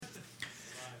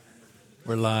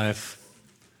We're live.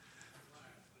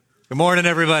 Good morning,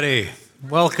 everybody.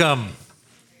 Welcome.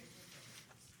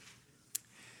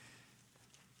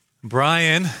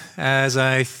 Brian, as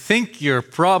I think you're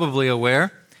probably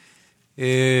aware,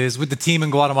 is with the team in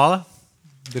Guatemala.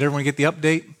 Did everyone get the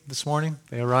update this morning?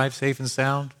 They arrived safe and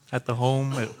sound at the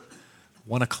home at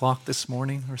 1 o'clock this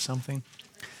morning or something.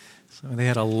 So they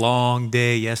had a long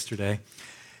day yesterday.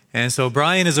 And so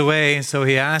Brian is away, and so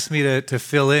he asked me to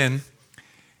fill in.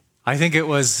 I think it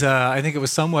was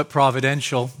somewhat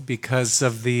providential because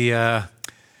of where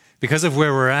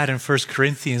we're at in 1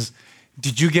 Corinthians.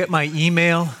 Did you get my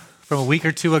email from a week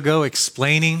or two ago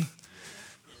explaining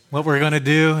what we're going to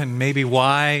do and maybe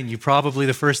why? And you probably,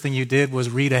 the first thing you did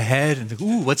was read ahead and think,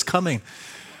 ooh, what's coming?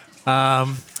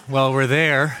 Well, we're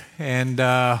there, and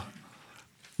I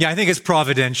think it's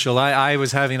providential. I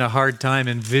was having a hard time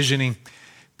envisioning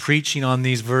preaching on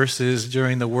these verses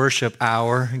during the worship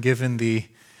hour, given the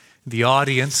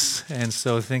audience, and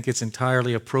so I think it's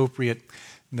entirely appropriate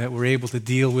that we're able to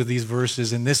deal with these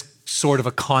verses in this sort of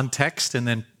a context, and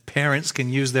then parents can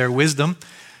use their wisdom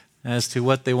as to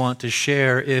what they want to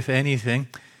share, if anything,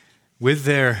 with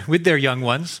their young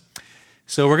ones.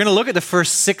 So we're going to look at the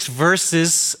first 6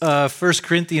 verses of 1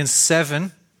 Corinthians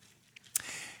 7,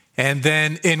 and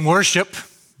then in worship,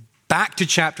 back to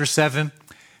chapter 7,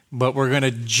 but we're going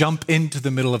to jump into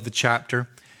the middle of the chapter.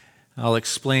 I'll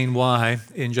explain why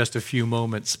in just a few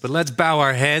moments. But let's bow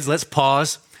our heads, let's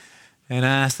pause, and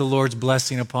ask the Lord's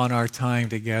blessing upon our time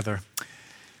together.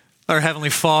 Our Heavenly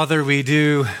Father, we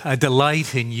do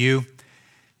delight in you.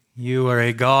 You are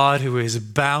a God who is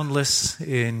boundless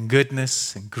in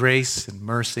goodness and grace and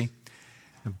mercy,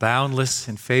 and boundless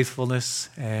in faithfulness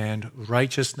and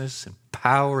righteousness and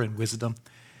power and wisdom.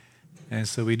 And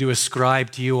so we do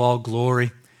ascribe to you all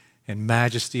glory and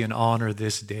majesty and honor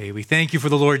this day. We thank you for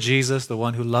the Lord Jesus, the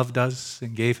one who loved us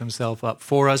and gave himself up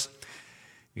for us.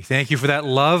 We thank you for that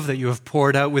love that you have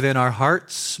poured out within our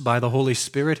hearts by the Holy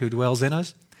Spirit who dwells in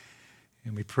us.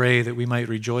 And we pray that we might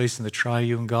rejoice in the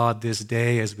triune God this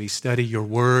day as we study your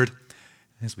word,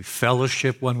 as we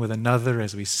fellowship one with another,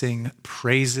 as we sing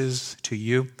praises to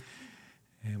you.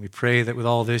 And we pray that with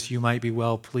all this you might be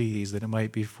well pleased, that it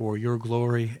might be for your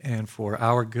glory and for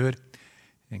our good.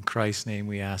 In Christ's name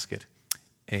we ask it.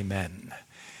 Amen.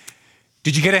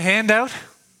 Did you get a handout?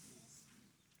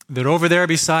 They're over there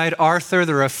beside Arthur.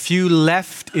 There are a few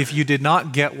left if you did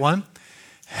not get one.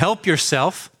 Help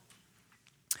yourself.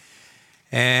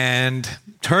 And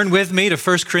turn with me to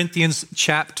 1 Corinthians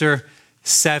chapter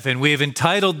 7. We have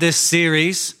entitled this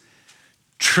series,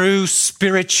 True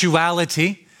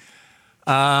Spirituality.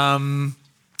 You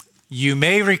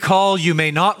may recall, you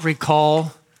may not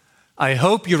recall. I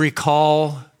hope you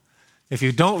recall. If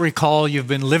you don't recall, you've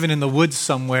been living in the woods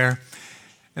somewhere.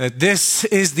 This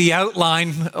is the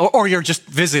outline, or you're just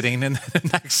visiting. In the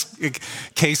next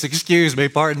case, excuse me,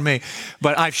 pardon me.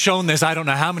 But I've shown this, I don't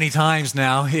know how many times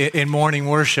now in morning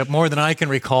worship, more than I can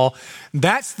recall.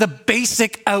 That's the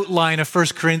basic outline of 1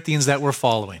 Corinthians that we're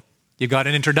following. You got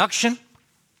an introduction,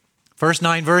 first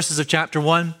 9 verses of chapter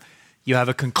 1. You have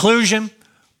a conclusion,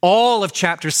 all of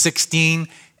chapter 16.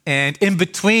 And in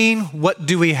between, what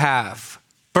do we have?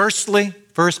 Firstly,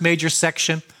 first major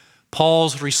section,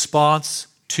 Paul's response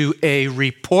to a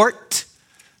report.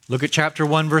 Look at chapter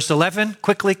 1, verse 11.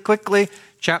 Quickly.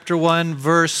 Chapter 1,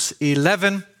 verse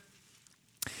 11.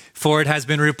 For it has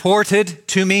been reported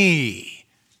to me.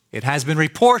 It has been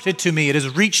reported to me. It has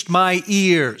reached my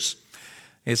ears.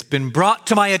 It's been brought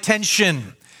to my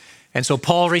attention. And so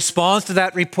Paul responds to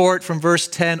that report from verse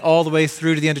 10 all the way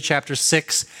through to the end of chapter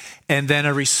 6, and then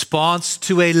a response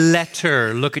to a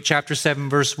letter. Look at chapter 7,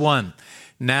 verse 1.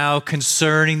 Now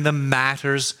concerning the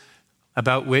matters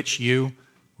about which you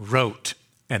wrote.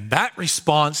 And that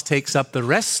response takes up the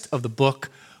rest of the book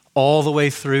all the way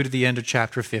through to the end of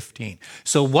chapter 15.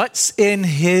 So what's in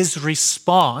his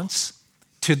response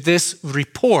to this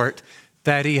report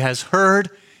that he has heard?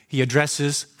 He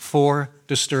addresses 4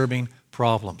 disturbing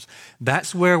problems.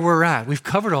 That's where we're at. We've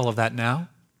covered all of that now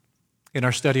in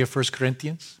our study of 1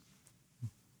 Corinthians.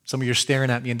 Some of you are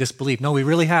staring at me in disbelief. No, we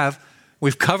really have.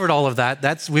 We've covered all of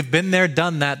that. We've been there,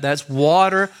 done that. That's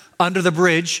water under the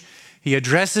bridge. He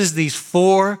addresses these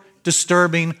 4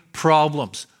 disturbing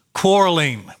problems.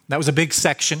 Quarreling. That was a big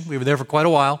section. We were there for quite a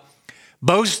while.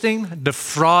 Boasting,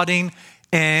 defrauding,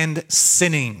 and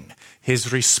sinning.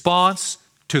 His response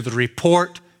to the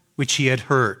report which he had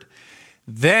heard.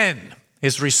 Then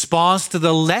his response to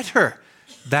the letter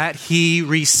that he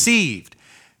received.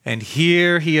 And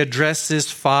here he addresses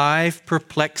 5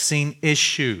 perplexing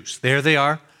issues. There they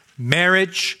are: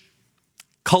 marriage,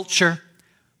 culture,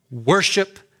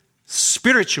 worship,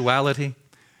 spirituality,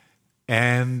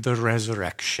 and the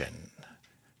resurrection.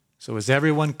 So is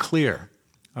everyone clear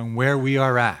on where we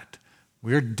are at?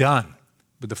 We're done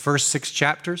with the first 6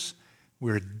 chapters.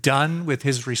 We're done with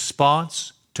his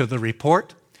response to the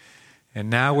report. And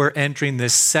now we're entering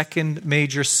this second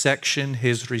major section,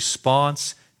 his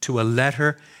response to a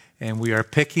letter. And we are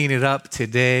picking it up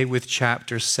today with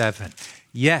chapter 7.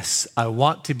 Yes, I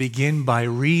want to begin by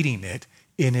reading it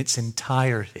in its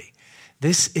entirety.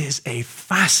 This is a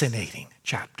fascinating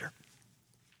chapter.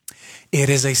 It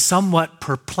is a somewhat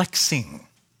perplexing,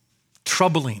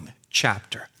 troubling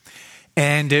chapter.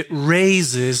 And it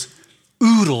raises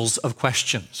oodles of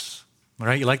questions. All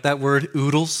right, you like that word,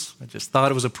 oodles? I just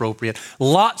thought it was appropriate.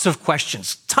 Lots of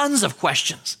questions, tons of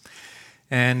questions.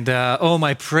 And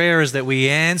my prayer is that we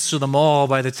answer them all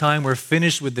by the time we're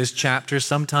finished with this chapter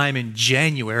sometime in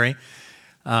January,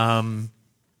 because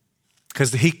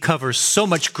he covers so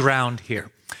much ground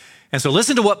here. And so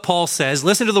listen to what Paul says.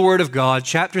 Listen to the word of God,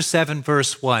 chapter 7,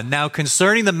 verse 1. Now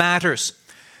concerning the matters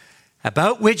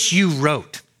about which you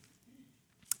wrote,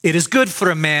 it is good for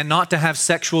a man not to have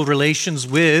sexual relations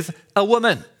with a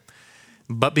woman.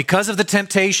 But because of the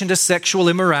temptation to sexual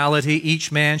immorality,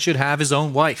 each man should have his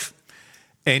own wife,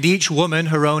 and each woman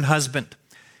her own husband.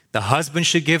 The husband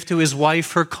should give to his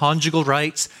wife her conjugal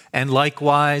rights, and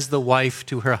likewise the wife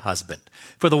to her husband.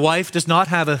 For the wife does not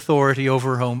have authority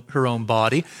over her own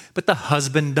body, but the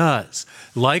husband does.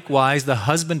 Likewise, the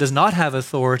husband does not have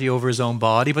authority over his own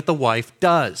body, but the wife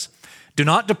does. Do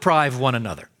not deprive one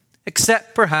another,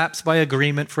 except perhaps by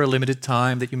agreement for a limited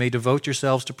time, that you may devote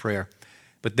yourselves to prayer.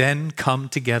 But then come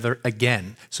together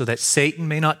again, so that Satan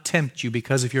may not tempt you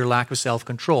because of your lack of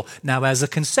self-control. Now, as a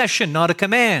concession, not a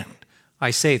command,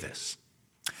 I say this.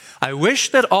 I wish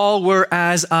that all were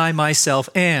as I myself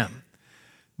am,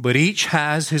 but each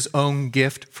has his own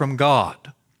gift from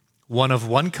God, one of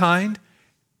one kind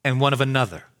and one of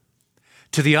another.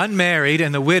 To the unmarried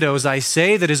and the widows, I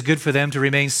say that it is good for them to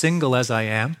remain single as I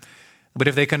am. But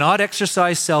if they cannot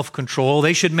exercise self-control,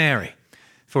 they should marry.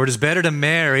 For it is better to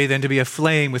marry than to be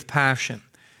aflame with passion.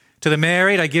 To the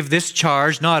married I give this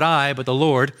charge, not I, but the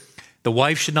Lord. The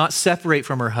wife should not separate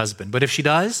from her husband. But if she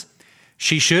does,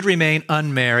 she should remain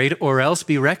unmarried or else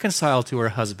be reconciled to her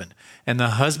husband. And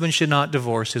the husband should not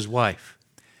divorce his wife.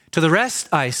 To the rest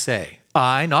I say,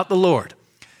 I, not the Lord,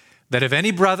 that if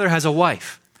any brother has a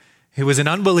wife who is an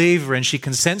unbeliever and she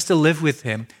consents to live with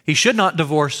him, he should not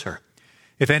divorce her.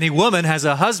 If any woman has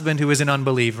a husband who is an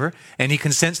unbeliever, and he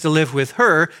consents to live with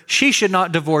her, she should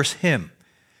not divorce him.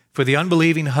 For the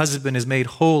unbelieving husband is made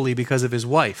holy because of his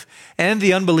wife, and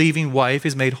the unbelieving wife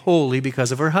is made holy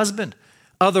because of her husband.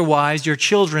 Otherwise, your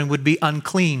children would be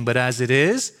unclean, but as it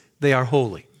is, they are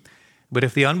holy. But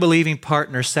if the unbelieving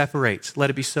partner separates,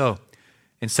 let it be so.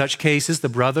 In such cases, the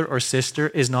brother or sister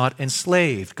is not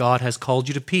enslaved. God has called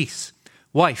you to peace.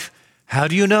 Wife, how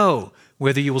do you know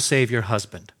whether you will save your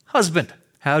husband? Husband,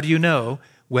 how do you know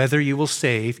whether you will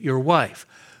save your wife?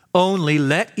 Only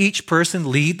let each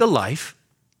person lead the life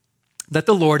that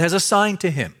the Lord has assigned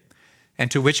to him and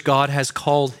to which God has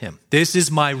called him. This is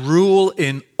my rule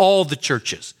in all the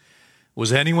churches.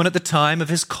 Was anyone at the time of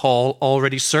his call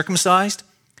already circumcised?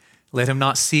 Let him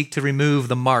not seek to remove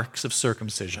the marks of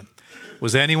circumcision.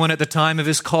 Was anyone at the time of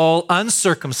his call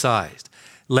uncircumcised?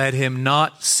 Let him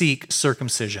not seek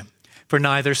circumcision. For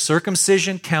neither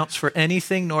circumcision counts for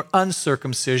anything nor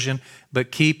uncircumcision, but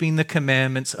keeping the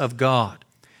commandments of God.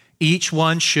 Each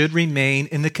one should remain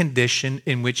in the condition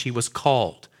in which he was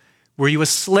called. Were you a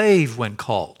slave when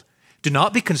called? Do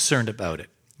not be concerned about it.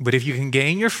 But if you can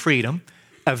gain your freedom,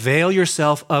 avail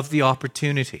yourself of the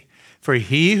opportunity. For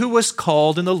he who was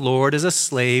called in the Lord as a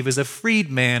slave is a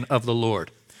freedman of the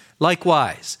Lord.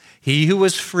 Likewise, he who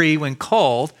was free when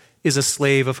called is a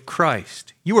slave of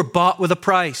Christ. You were bought with a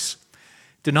price.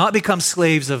 Do not become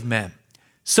slaves of men.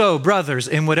 So, brothers,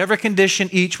 in whatever condition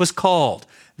each was called,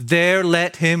 there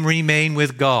let him remain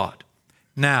with God.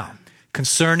 Now,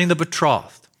 concerning the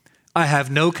betrothed, I have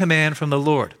no command from the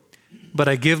Lord, but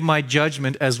I give my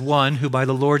judgment as one who by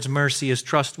the Lord's mercy is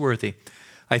trustworthy.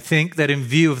 I think that in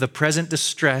view of the present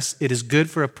distress, it is good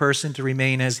for a person to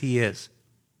remain as he is.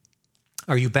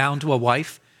 Are you bound to a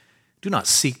wife? Do not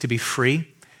seek to be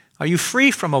free. Are you free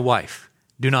from a wife?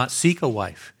 Do not seek a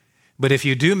wife. But if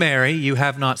you do marry, you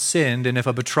have not sinned, and if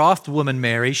a betrothed woman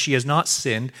marries, she has not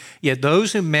sinned. Yet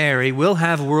those who marry will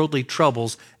have worldly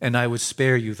troubles, and I would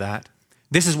spare you that.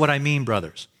 This is what I mean,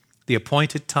 brothers. The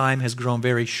appointed time has grown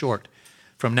very short.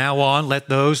 From now on, let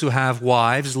those who have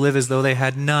wives live as though they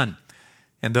had none,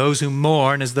 and those who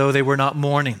mourn as though they were not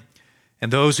mourning,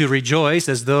 and those who rejoice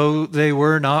as though they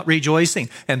were not rejoicing,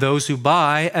 and those who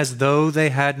buy as though they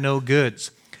had no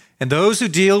goods, and those who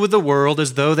deal with the world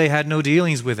as though they had no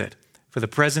dealings with it. For the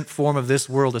present form of this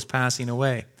world is passing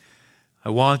away. I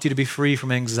want you to be free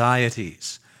from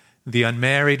anxieties. The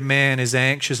unmarried man is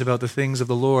anxious about the things of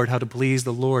the Lord, how to please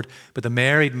the Lord. But the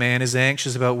married man is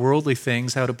anxious about worldly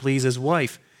things, how to please his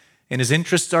wife. And his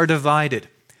interests are divided.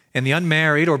 And the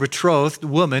unmarried or betrothed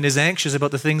woman is anxious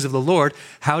about the things of the Lord,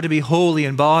 how to be holy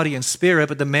in body and spirit.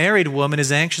 But the married woman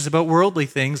is anxious about worldly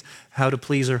things, how to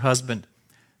please her husband.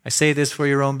 I say this for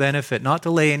your own benefit, not to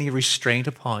lay any restraint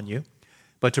upon you,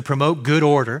 but to promote good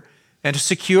order and to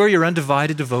secure your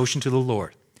undivided devotion to the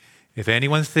Lord. If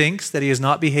anyone thinks that he is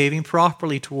not behaving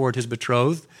properly toward his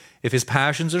betrothed, if his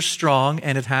passions are strong,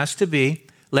 and it has to be,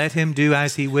 let him do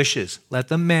as he wishes. Let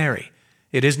them marry.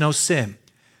 It is no sin.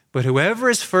 But whoever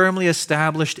is firmly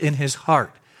established in his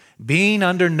heart, being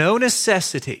under no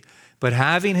necessity, but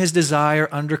having his desire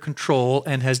under control,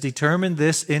 and has determined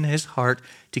this in his heart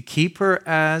to keep her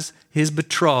as his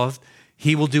betrothed,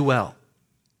 he will do well.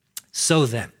 So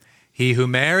then, he who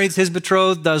marries his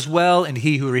betrothed does well, and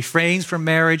he who refrains from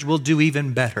marriage will do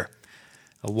even better.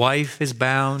 A wife is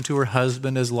bound to her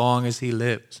husband as long as he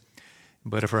lives.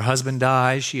 But if her husband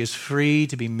dies, she is free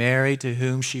to be married to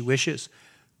whom she wishes,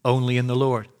 only in the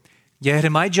Lord. Yet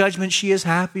in my judgment, she is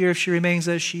happier if she remains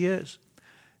as she is.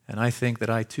 And I think that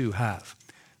I too have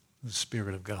the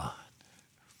Spirit of God.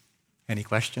 Any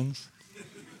questions?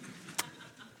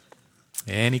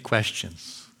 Any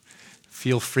questions?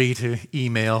 Feel free to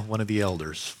email one of the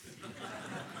elders.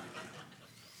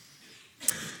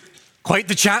 Quite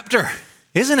the chapter,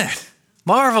 isn't it?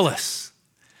 Marvelous.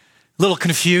 A little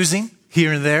confusing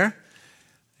here and there,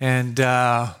 and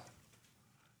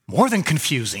more than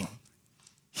confusing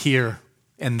here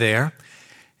and there.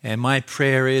 And my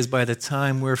prayer is by the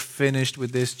time we're finished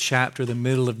with this chapter, the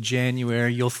middle of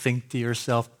January, you'll think to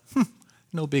yourself,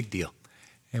 no big deal.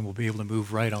 And we'll be able to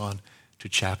move right on to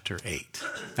chapter 8.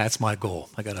 That's my goal.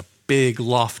 I got a big,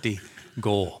 lofty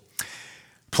goal.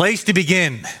 Place to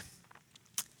begin.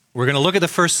 We're going to look at the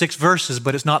first 6 verses,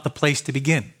 but it's not the place to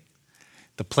begin.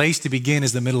 The place to begin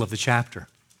is the middle of the chapter.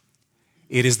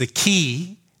 It is the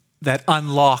key that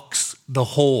unlocks the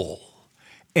whole.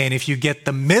 And if you get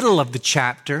the middle of the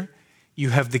chapter, you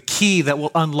have the key that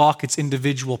will unlock its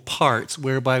individual parts,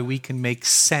 whereby we can make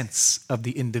sense of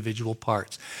the individual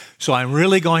parts. So I'm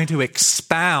really going to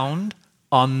expound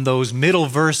on those middle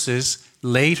verses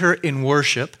later in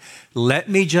worship. Let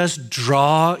me just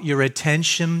draw your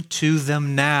attention to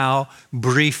them now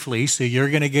briefly, so you're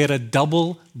going to get a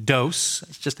double dose.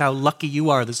 It's just how lucky you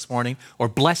are this morning, or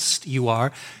blessed you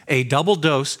are, a double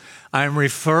dose. I'm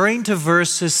referring to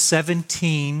verses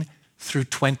 17 through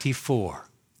 24,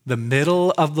 the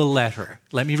middle of the letter.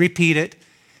 Let me repeat it.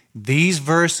 These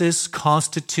verses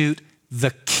constitute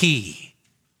the key,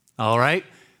 all right?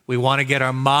 We want to get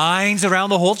our minds around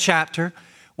the whole chapter.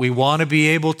 We want to be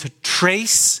able to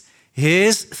trace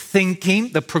his thinking,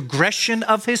 the progression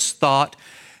of his thought.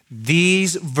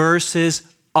 These verses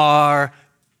are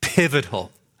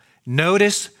pivotal.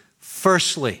 Notice,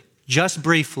 firstly, just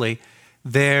briefly,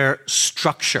 their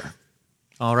structure.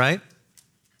 All right?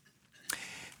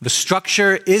 The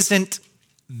structure isn't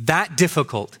that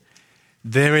difficult.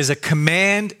 There is a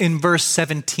command in verse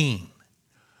 17.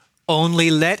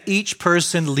 Only let each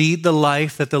person lead the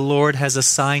life that the Lord has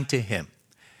assigned to him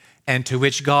and to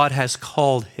which God has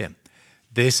called him.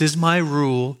 This is my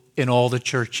rule in all the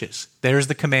churches. There's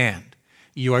the command.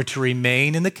 You are to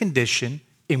remain in the condition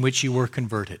in which you were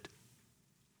converted.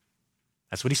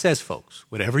 That's what he says, folks.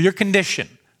 Whatever your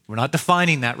condition, we're not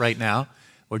defining that right now.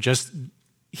 We're just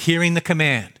hearing the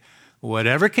command.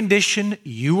 Whatever condition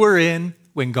you were in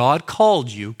when God called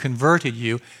you, converted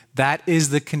you, that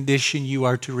is the condition you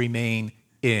are to remain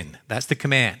in. That's the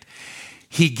command.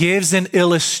 He gives an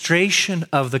illustration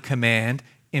of the command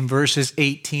in verses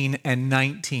 18 and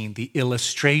 19. The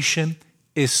illustration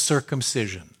is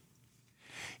circumcision.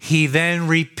 He then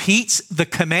repeats the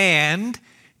command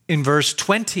in verse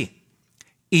 20.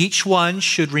 Each one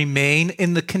should remain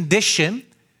in the condition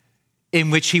in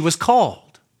which he was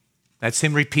called. That's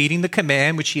him repeating the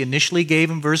command which he initially gave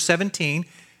in verse 17,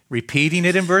 repeating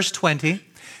it in verse 20.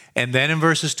 And then in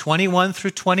verses 21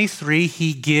 through 23,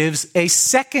 he gives a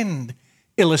second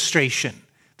illustration.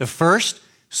 The first,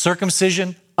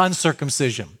 circumcision,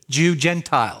 uncircumcision, Jew,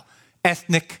 Gentile,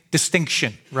 ethnic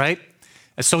distinction, right?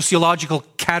 A sociological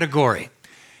category.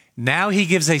 Now he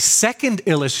gives a second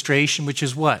illustration, which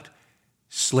is what?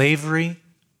 Slavery,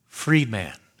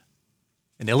 freedman.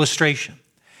 An illustration.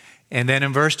 And then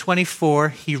in verse 24,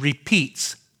 he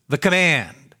repeats the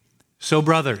command. So,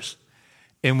 brothers,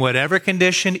 in whatever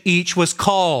condition each was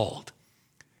called,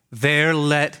 there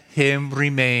let him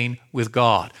remain with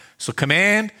God. So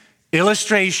command,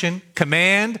 Illustration,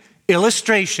 command,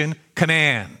 illustration,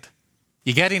 command.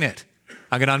 You getting it?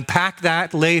 I'm going to unpack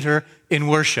that later in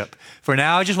worship. For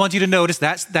now, I just want you to notice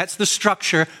that's the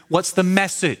structure. What's the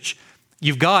message?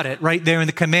 You've got it right there in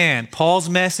the command. Paul's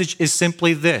message is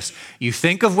simply this. You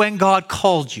think of when God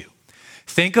called you.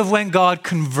 Think of when God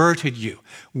converted you.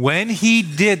 When he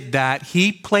did that,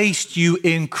 he placed you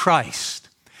in Christ.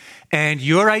 And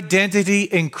your identity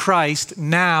in Christ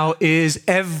now is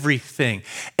everything.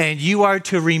 And you are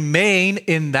to remain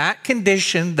in that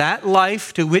condition, that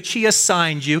life to which he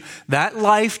assigned you, that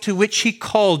life to which he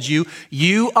called you.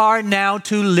 You are now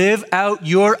to live out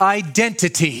your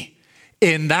identity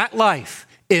in that life,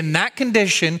 in that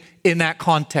condition, in that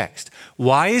context.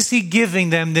 Why is he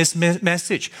giving them this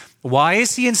message? Why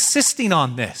is he insisting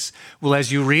on this? Well,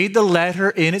 as you read the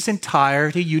letter in its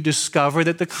entirety, you discover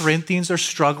that the Corinthians are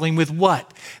struggling with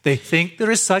what? They think there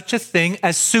is such a thing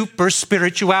as super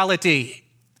spirituality.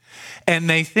 And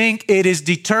they think it is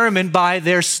determined by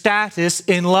their status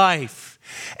in life.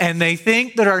 And they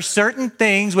think there are certain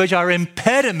things which are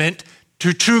impediment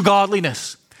to true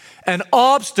godliness, an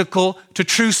obstacle to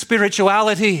true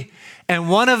spirituality. And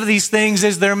one of these things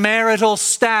is their marital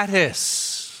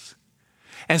status.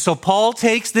 And so Paul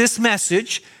takes this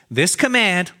message, this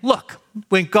command. Look,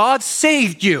 when God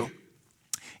saved you,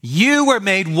 you were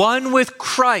made one with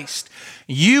Christ.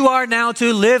 You are now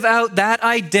to live out that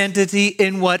identity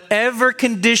in whatever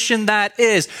condition that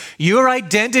is. Your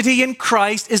identity in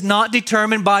Christ is not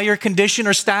determined by your condition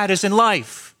or status in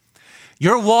life.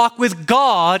 Your walk with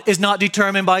God is not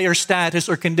determined by your status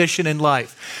or condition in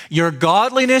life. Your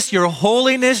godliness, your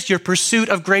holiness, your pursuit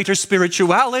of greater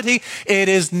spirituality, it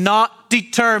is not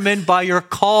determined by your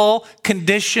call,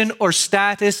 condition, or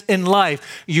status in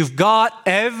life. You've got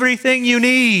everything you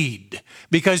need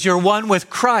because you're one with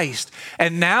Christ.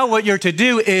 And now what you're to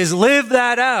do is live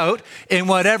that out in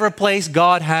whatever place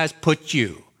God has put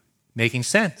you. Making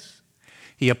sense?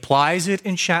 He applies it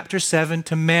in chapter 7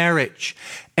 to marriage,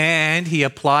 and he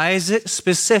applies it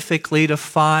specifically to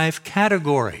 5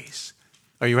 categories.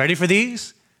 Are you ready for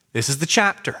these? This is the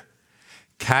chapter.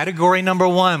 Category number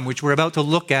 1, which we're about to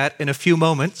look at in a few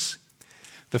moments,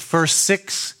 the first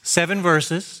 7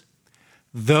 verses,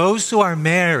 those who are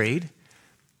married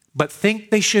but think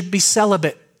they should be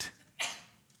celibate.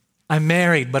 I'm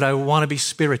married, but I want to be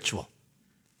spiritual.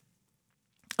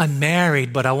 I'm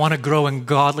married, but I want to grow in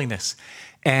godliness.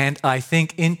 And I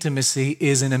think intimacy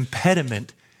is an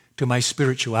impediment to my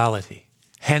spirituality.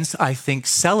 Hence, I think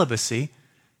celibacy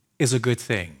is a good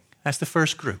thing. That's the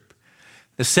first group.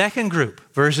 The second group,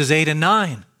 verses 8 and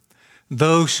 9,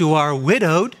 those who are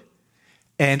widowed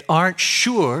and aren't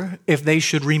sure if they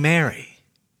should remarry.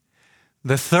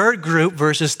 The third group,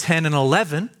 verses 10 and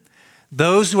 11,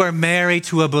 those who are married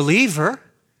to a believer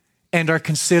and are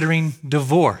considering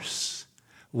divorce.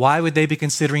 Why would they be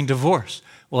considering divorce?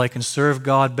 Well, I can serve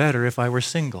God better if I were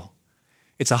single.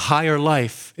 It's a higher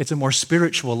life. It's a more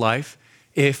spiritual life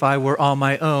if I were on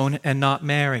my own and not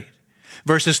married.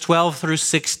 Verses 12 through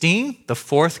 16, the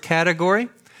fourth category,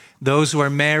 those who are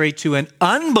married to an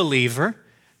unbeliever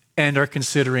and are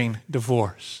considering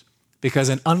divorce because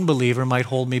an unbeliever might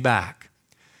hold me back.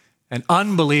 An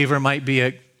unbeliever might be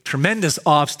a tremendous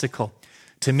obstacle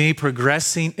to me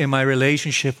progressing in my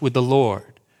relationship with the Lord.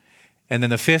 And then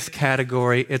the fifth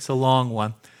category, it's a long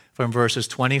one, from verses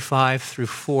 25 through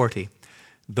 40.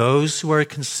 Those who are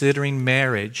considering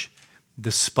marriage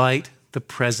despite the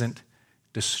present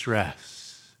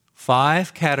distress.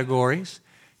 5 categories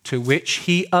to which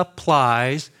he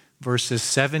applies verses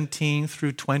 17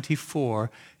 through 24,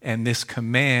 and this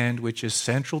command, which is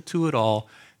central to it all,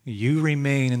 you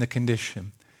remain in the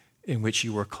condition in which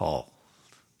you were called.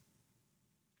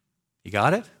 You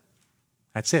got it?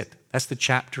 That's it. That's the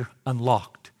chapter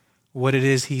unlocked. What it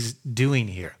is he's doing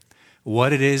here.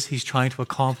 What it is he's trying to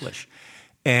accomplish.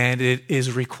 And it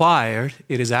is required.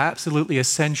 It is absolutely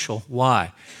essential.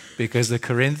 Why? Because the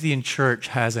Corinthian church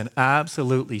has an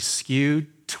absolutely skewed,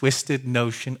 twisted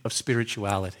notion of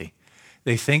spirituality.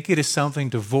 They think it is something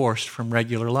divorced from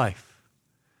regular life.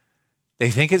 They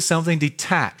think it's something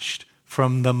detached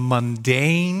from the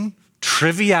mundane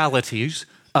trivialities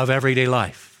of everyday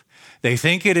life. They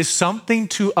think it is something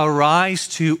to arise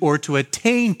to or to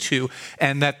attain to,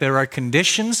 and that there are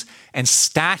conditions and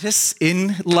status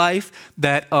in life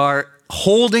that are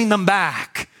holding them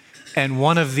back. And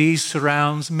one of these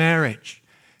surrounds marriage.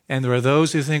 And there are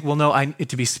those who think, well, no,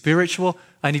 to be spiritual,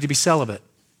 I need to be celibate.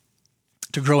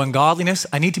 To grow in godliness,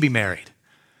 I need to be married.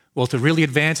 Well, to really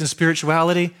advance in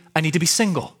spirituality, I need to be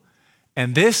single.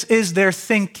 And this is their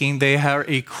thinking. They are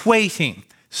equating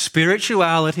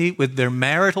spirituality with their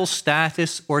marital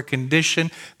status or condition,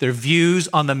 their views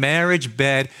on the marriage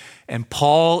bed. And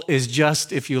Paul is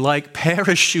just, if you like,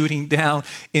 parachuting down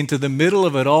into the middle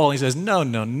of it all. He says, no.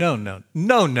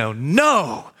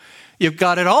 You've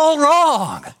got it all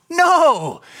wrong.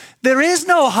 No, there is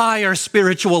no higher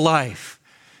spiritual life.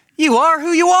 You are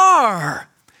who you are.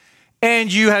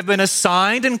 And you have been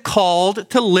assigned and called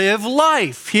to live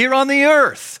life here on the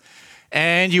earth.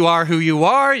 And you are who you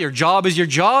are. Your job is your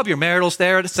job. Your marital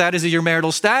status is your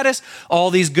marital status. All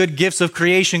these good gifts of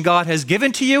creation God has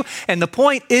given to you. And the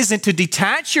point isn't to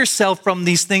detach yourself from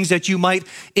these things that you might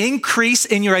increase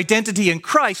in your identity in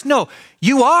Christ. No,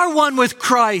 you are one with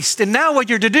Christ. And now what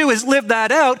you're to do is live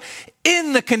that out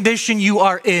in the condition you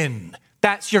are in.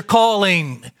 That's your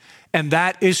calling. And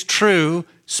that is true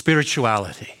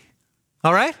spirituality.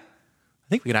 All right? I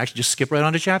think we can actually just skip right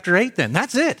on to chapter 8 then.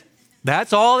 That's it.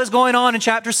 That's all that's going on in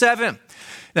chapter 7.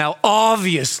 Now,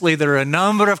 obviously, there are a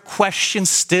number of questions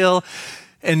still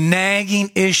and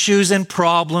nagging issues and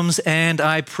problems, and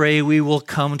I pray we will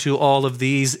come to all of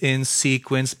these in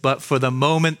sequence. But for the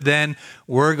moment then,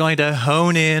 we're going to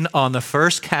hone in on the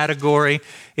first category.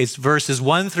 It's verses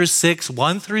 1 through 6,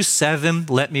 1 through 7.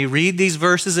 Let me read these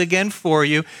verses again for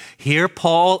you. Here,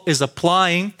 Paul is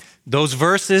applying those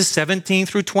verses 17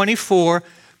 through 24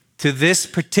 to this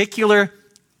particular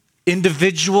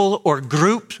individual or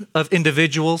group of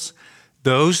individuals,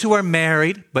 those who are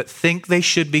married but think they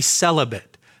should be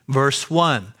celibate. Verse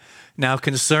 1, now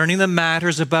concerning the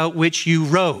matters about which you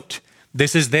wrote,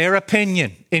 this is their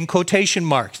opinion in quotation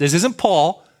marks. This isn't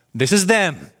Paul, this is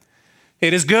them.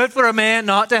 It is good for a man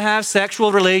not to have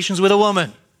sexual relations with a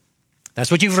woman. That's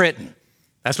what you've written.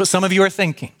 That's what some of you are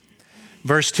thinking.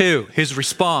 Verse 2, his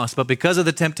response, but because of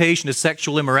the temptation to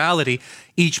sexual immorality,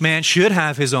 each man should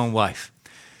have his own wife,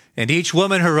 and each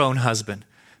woman her own husband.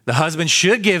 The husband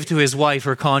should give to his wife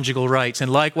her conjugal rights,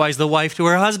 and likewise the wife to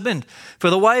her husband.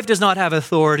 For the wife does not have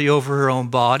authority over her own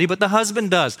body, but the husband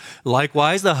does.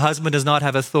 Likewise, the husband does not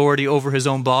have authority over his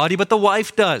own body, but the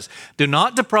wife does. Do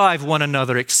not deprive one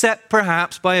another, except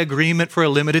perhaps by agreement for a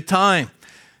limited time,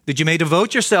 that you may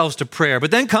devote yourselves to prayer,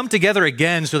 but then come together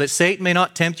again so that Satan may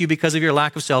not tempt you because of your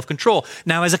lack of self-control.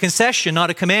 Now, as a concession, not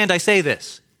a command, I say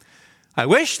this. I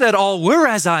wish that all were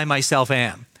as I myself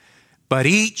am, but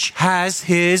each has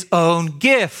his own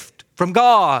gift from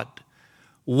God,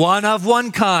 one of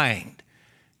one kind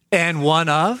and one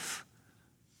of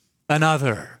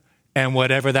another. And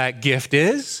whatever that gift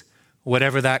is,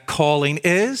 whatever that calling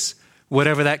is,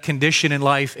 whatever that condition in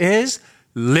life is,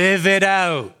 live it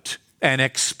out and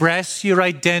express your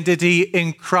identity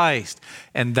in Christ.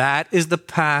 And that is the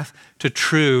path to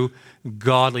true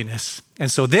godliness. And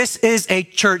so this is a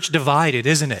church divided,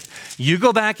 isn't it? You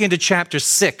go back into chapter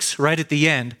 6, right at the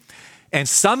end, and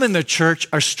some in the church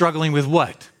are struggling with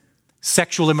what?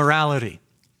 Sexual immorality,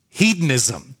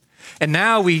 hedonism. And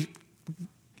now we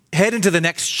head into the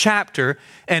next chapter,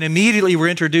 and immediately we're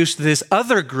introduced to this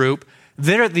other group.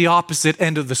 They're at the opposite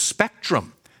end of the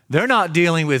spectrum. They're not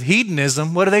dealing with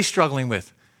hedonism. What are they struggling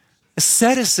with?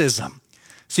 Asceticism.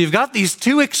 So you've got these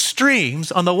two extremes.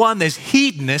 On the one, there's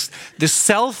hedonist, the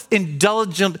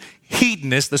self-indulgent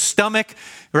hedonist. The stomach,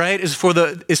 right, his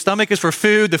stomach is for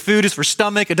food. The food is for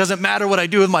stomach. It doesn't matter what I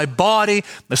do with my body.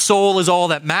 The soul is all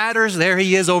that matters. There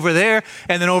he is over there.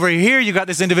 And then over here, you got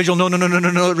this individual, no.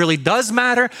 It really does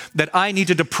matter that I need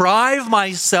to deprive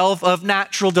myself of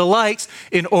natural delights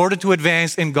in order to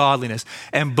advance in godliness.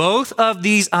 And both of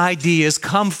these ideas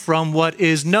come from what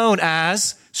is known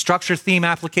as structure, theme,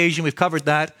 application. We've covered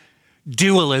that.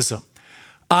 Dualism.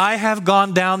 I have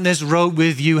gone down this road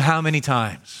with you how many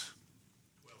times?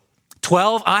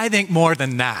 12? I think more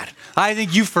than that. I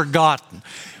think you've forgotten.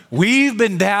 We've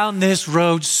been down this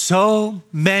road so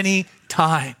many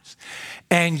times.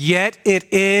 And yet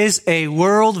it is a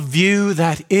worldview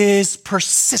that is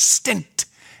persistent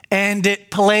and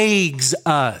it plagues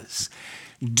us.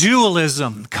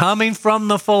 Dualism, coming from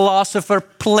the philosopher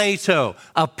Plato,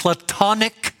 a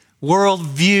Platonic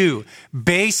worldview,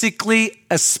 basically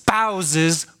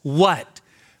espouses what?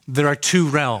 There are two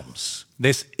realms.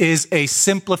 This is a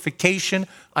simplification.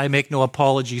 I make no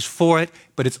apologies for it,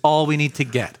 but it's all we need to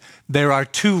get. There are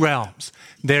two realms.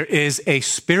 There is a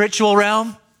spiritual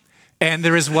realm, and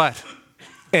there is what?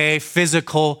 A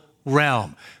physical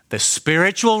realm. The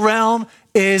spiritual realm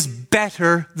is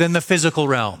better than the physical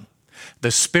realm.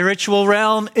 The spiritual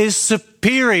realm is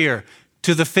superior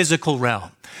to the physical realm.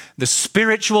 The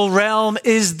spiritual realm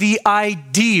is the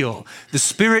ideal. The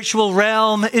spiritual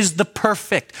realm is the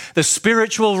perfect. The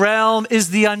spiritual realm is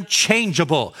the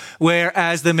unchangeable,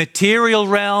 whereas the material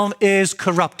realm is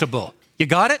corruptible. You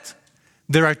got it?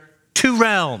 There are two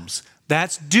realms.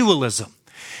 That's dualism.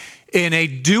 In a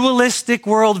dualistic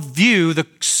worldview, the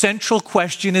central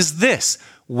question is this: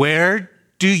 where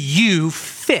do you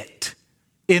fit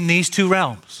in these two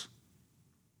realms?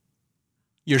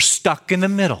 You're stuck in the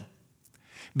middle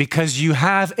because you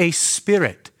have a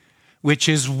spirit which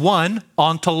is one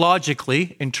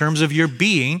ontologically in terms of your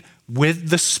being with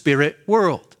the spirit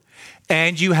world.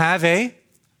 And you have a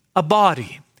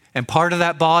body. And part of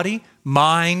that body,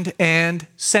 mind and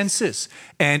senses.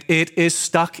 And it is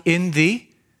stuck in the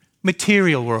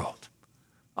material world.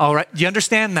 All right, do you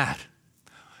understand that?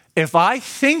 If I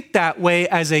think that way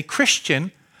as a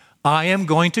Christian, I am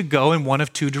going to go in one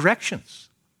of two directions.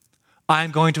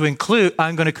 I'm going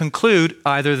to conclude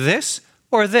either this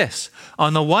or this.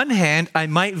 On the one hand, I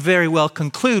might very well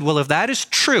conclude, well, if that is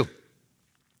true,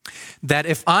 that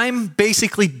if I'm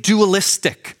basically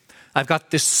dualistic, I've got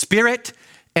this spirit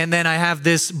and then I have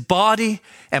this body,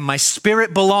 and my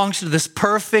spirit belongs to this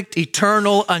perfect,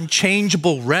 eternal,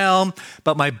 unchangeable realm,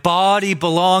 but my body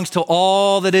belongs to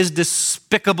all that is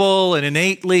despicable and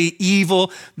innately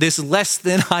evil, this less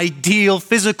than ideal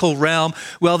physical realm.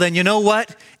 Well, then you know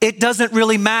what? It doesn't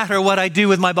really matter what I do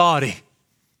with my body.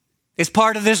 It's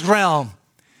part of this realm.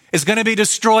 It's going to be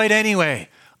destroyed anyway.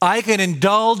 I can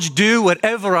indulge, do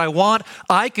whatever I want.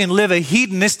 I can live a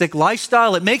hedonistic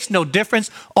lifestyle. It makes no difference.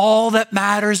 All that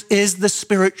matters is the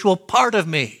spiritual part of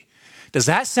me. Does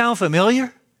that sound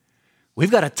familiar? We've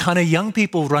got a ton of young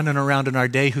people running around in our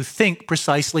day who think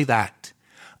precisely that.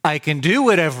 I can do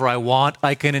whatever I want.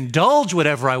 I can indulge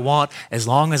whatever I want as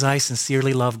long as I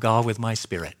sincerely love God with my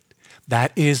spirit.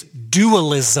 That is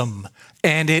dualism,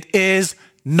 and it is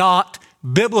not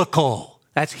biblical.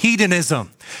 That's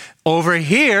hedonism. Over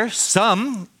here,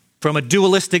 some, from a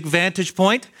dualistic vantage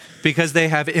point, because they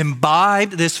have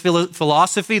imbibed this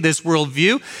philosophy, this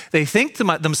worldview, they think to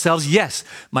themselves, yes,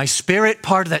 my spirit,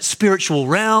 part of that spiritual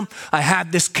realm, I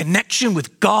have this connection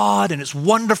with God and it's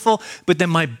wonderful, but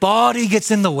then my body gets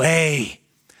in the way.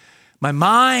 My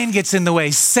mind gets in the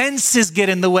way, senses get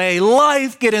in the way,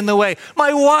 life get in the way,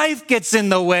 my wife gets in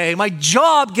the way, my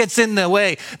job gets in the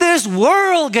way, this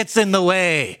world gets in the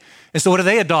way. And so what do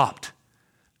they adopt?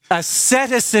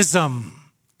 Asceticism,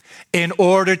 in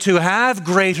order to have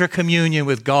greater communion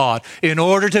with God, in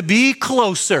order to be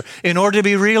closer, in order to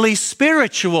be really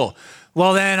spiritual.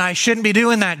 Well, then I shouldn't be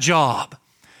doing that job.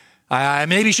 I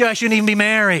shouldn't even be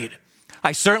married.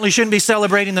 I certainly shouldn't be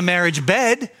celebrating the marriage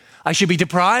bed. I should be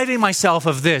depriving myself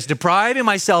of this, depriving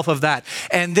myself of that.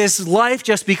 And this life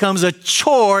just becomes a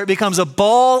chore. It becomes a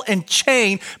ball and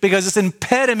chain because it's an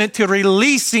impediment to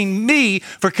releasing me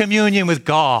for communion with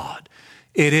God.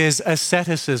 It is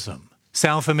asceticism.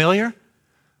 Sound familiar?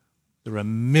 There are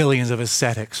millions of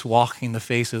ascetics walking the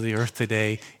face of the earth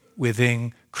today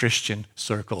within Christian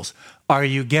circles. Are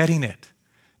you getting it?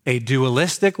 A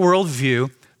dualistic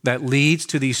worldview that leads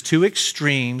to these two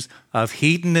extremes of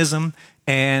hedonism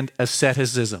and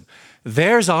asceticism.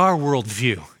 There's our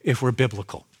worldview if we're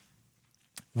biblical.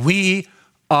 We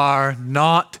are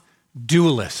not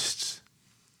dualists.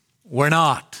 We're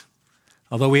not.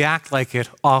 Although we act like it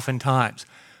oftentimes.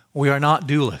 We are not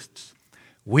dualists.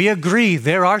 We agree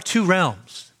there are two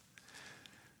realms.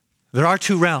 There are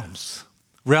two realms.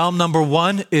 Realm number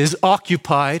one is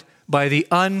occupied by the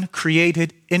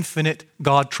uncreated, infinite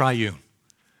God triune.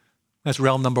 That's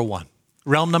realm number one.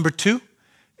 Realm number two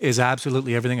is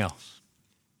absolutely everything else.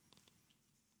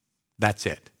 That's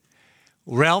it.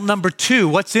 Realm number two,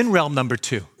 what's in realm number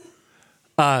two?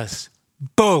 Us,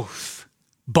 both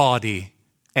body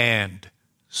and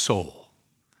soul.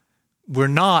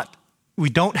 We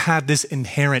don't have this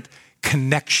inherent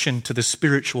connection to the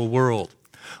spiritual world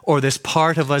or this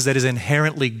part of us that is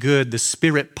inherently good, the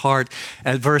spirit part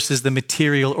versus the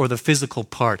material or the physical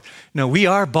part. No, we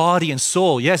are body and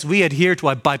soul. Yes, we adhere to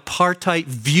a bipartite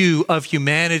view of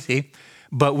humanity,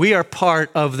 but we are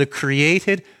part of the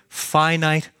created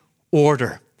finite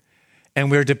order. And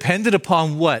we're dependent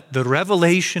upon what? The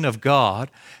revelation of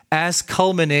God as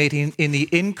culminating in the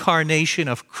incarnation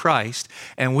of Christ.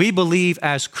 And we believe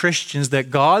as Christians that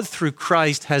God through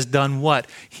Christ has done what?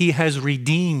 He has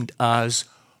redeemed us,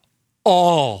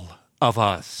 all of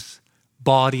us,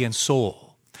 body and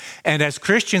soul. And as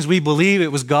Christians, we believe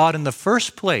it was God in the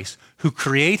first place who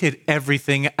created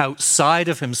everything outside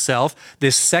of himself,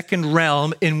 this second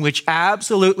realm in which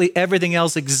absolutely everything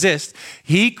else exists.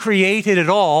 He created it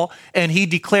all, and he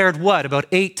declared what? About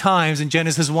 8 times in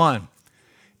Genesis 1.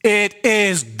 It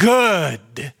is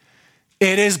good.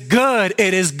 It is good.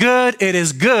 It is good. It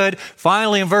is good.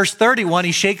 Finally, in verse 31,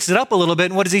 he shakes it up a little bit,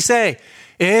 and what does he say?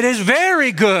 It is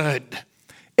very good.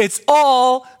 It's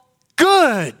all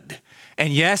good.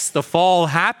 And yes, the fall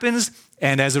happens,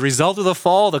 And as a result of the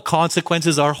fall, the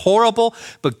consequences are horrible,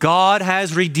 but God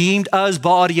has redeemed us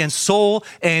body and soul,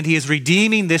 and he is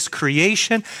redeeming this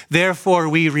creation. Therefore,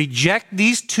 we reject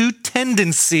these two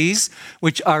tendencies,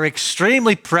 which are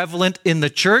extremely prevalent in the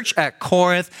church at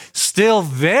Corinth, still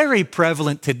very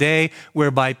prevalent today,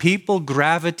 whereby people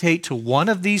gravitate to one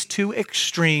of these two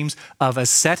extremes of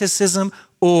asceticism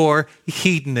or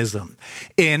hedonism.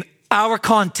 In our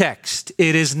context,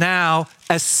 it is now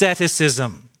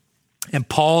asceticism. And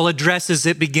Paul addresses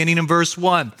it beginning in verse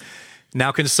 1.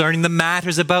 Now concerning the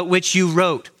matters about which you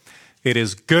wrote, it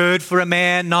is good for a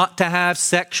man not to have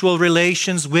sexual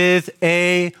relations with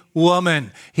a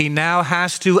woman. He now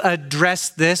has to address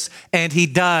this, and he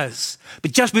does.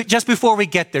 But just before we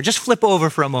get there, just flip over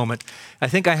for a moment. I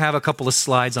think I have a couple of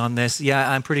slides on this. Yeah,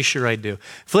 I'm pretty sure I do.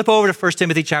 Flip over to 1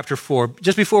 Timothy chapter 4,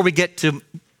 just before we get to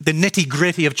the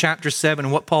nitty-gritty of chapter 7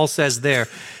 and what Paul says there.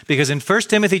 Because in 1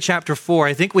 Timothy chapter 4,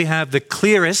 I think we have the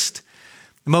clearest,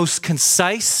 most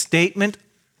concise statement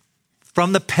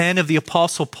from the pen of the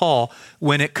Apostle Paul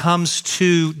when it comes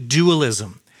to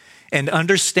dualism and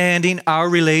understanding our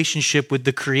relationship with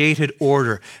the created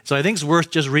order. So I think it's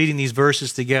worth just reading these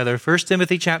verses together. 1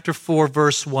 Timothy chapter 4,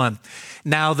 verse 1.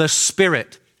 Now the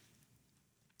Spirit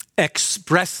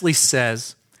expressly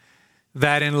says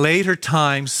that in later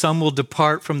times some will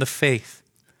depart from the faith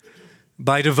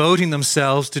by devoting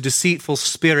themselves to deceitful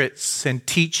spirits and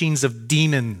teachings of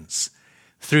demons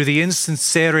through the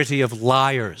insincerity of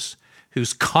liars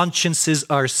whose consciences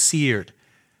are seared,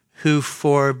 who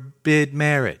forbid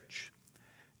marriage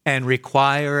and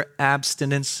require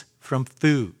abstinence from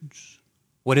foods.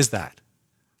 What is that?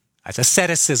 That's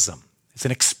asceticism. It's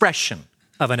an expression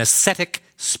of an ascetic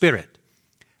spirit.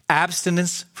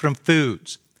 Abstinence from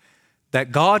foods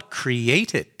that God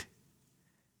created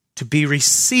to be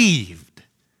received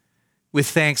with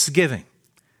thanksgiving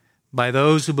by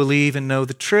those who believe and know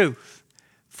the truth.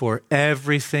 For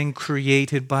everything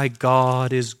created by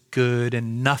God is good,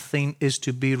 and nothing is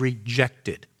to be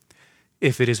rejected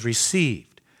if it is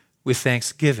received with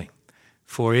thanksgiving,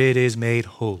 for it is made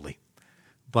holy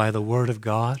by the word of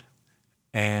God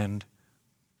and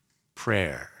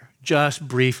prayer. Just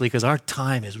briefly, because our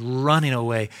time is running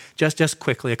away. Just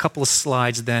quickly, a couple of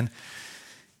slides then.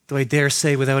 Do I dare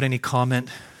say without any comment?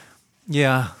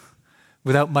 Yeah,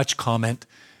 without much comment.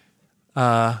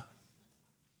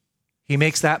 He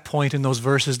makes that point in those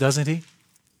verses, doesn't he?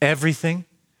 Everything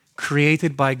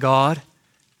created by God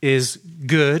is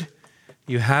good.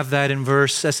 You have that in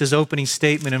that's his opening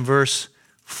statement in verse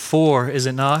 4, is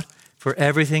it not? For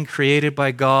everything created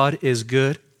by God is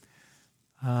good.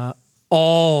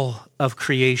 All of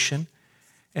creation.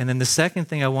 And then the second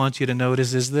thing I want you to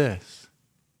notice is this.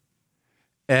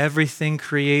 Everything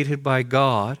created by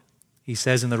God, he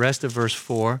says in the rest of verse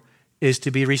 4, is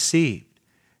to be received.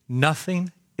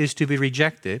 Nothing is to be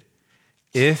rejected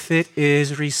if it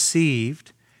is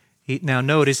received. Now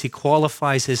notice he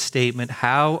qualifies his statement.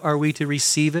 How are we to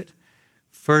receive it?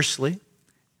 Firstly,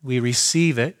 we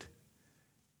receive it,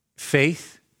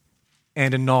 faith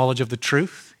and a knowledge of the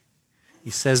truth. He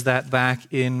says that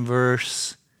back in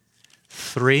verse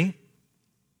 3.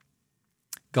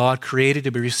 God created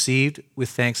to be received with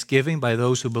thanksgiving by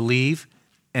those who believe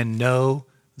and know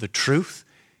the truth.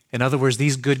 In other words,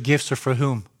 these good gifts are for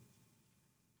whom?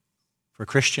 For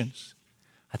Christians.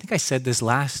 I think I said this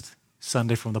last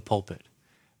Sunday from the pulpit.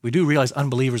 We do realize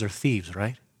unbelievers are thieves,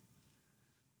 right?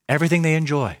 Everything they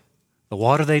enjoy, the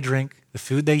water they drink, the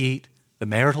food they eat, the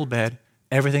marital bed,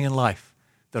 everything in life,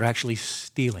 they're actually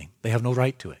stealing. They have no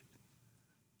right to it.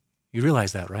 You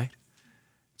realize that, right?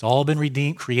 It's all been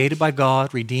redeemed, created by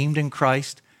God, redeemed in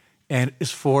Christ, and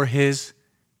is for his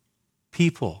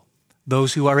people,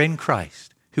 those who are in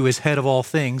Christ, who is head of all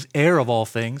things, heir of all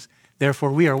things.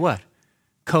 Therefore, we are what?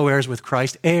 Co-heirs with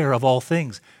Christ, heir of all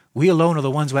things. We alone are the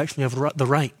ones who actually have the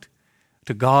right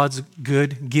to God's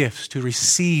good gifts, to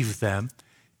receive them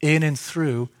in and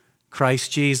through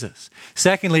Christ Jesus.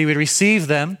 Secondly, we receive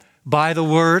them by the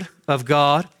word of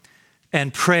God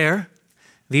and prayer.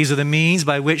 These are the means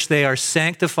by which they are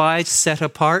sanctified, set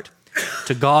apart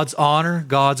to God's honor,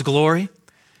 God's glory.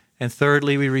 And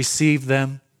thirdly, we receive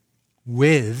them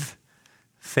with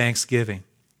thanksgiving.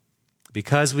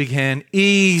 Because we can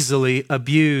easily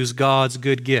abuse God's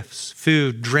good gifts,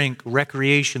 food, drink,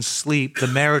 recreation, sleep, the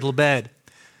marital bed,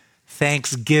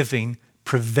 thanksgiving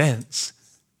prevents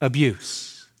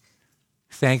abuse.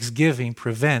 Thanksgiving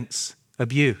prevents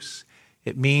abuse.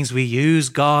 It means we use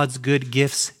God's good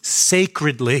gifts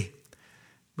sacredly.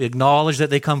 We acknowledge that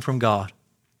they come from God.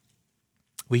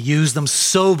 We use them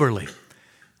soberly.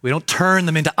 We don't turn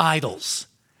them into idols.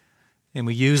 And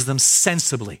we use them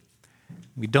sensibly.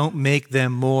 We don't make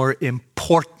them more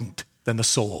important than the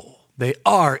soul. They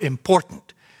are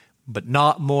important, but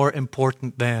not more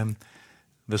important than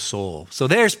the soul. So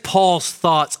there's Paul's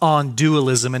thoughts on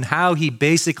dualism and how he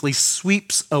basically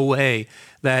sweeps away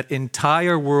that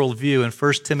entire worldview in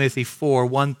 1 Timothy 4,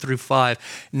 1 through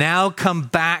 5. Now come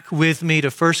back with me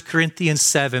to 1 Corinthians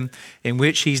 7, in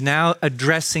which he's now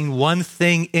addressing one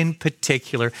thing in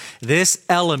particular. This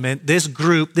element, this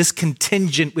group, this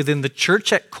contingent within the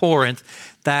church at Corinth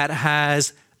that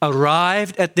has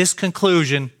arrived at this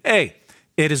conclusion, hey,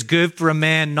 it is good for a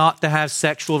man not to have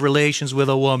sexual relations with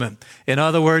a woman. In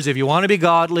other words, if you want to be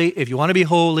godly, if you want to be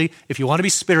holy, if you want to be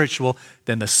spiritual,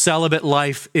 then the celibate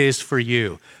life is for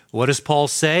you. What does Paul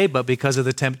say? But because of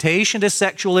the temptation to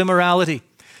sexual immorality,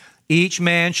 each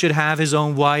man should have his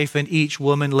own wife, and each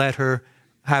woman let her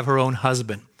have her own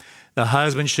husband. The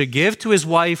husband should give to his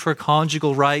wife her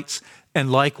conjugal rights,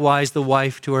 and likewise the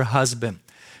wife to her husband.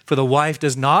 For the wife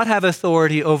does not have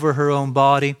authority over her own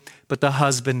body, but the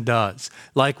husband does.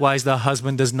 Likewise, the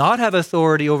husband does not have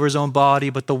authority over his own body,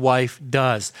 but the wife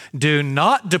does. Do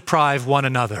not deprive one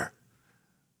another.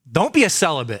 Don't be a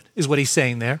celibate, is what he's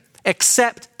saying there.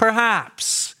 Except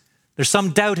perhaps. There's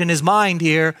some doubt in his mind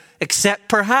here. Except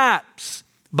perhaps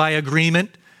by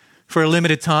agreement for a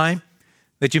limited time,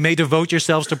 that you may devote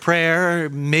yourselves to prayer.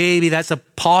 Maybe that's a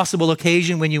possible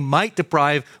occasion when you might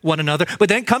deprive one another, but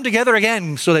then come together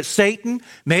again so that Satan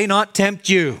may not tempt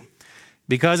you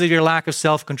because of your lack of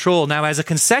self-control. Now, as a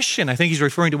concession, I think he's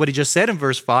referring to what he just said in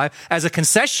verse 5, as a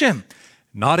concession,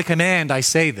 not a command, I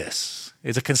say this.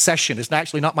 It's a concession. It's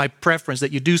actually not my preference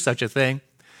that you do such a thing.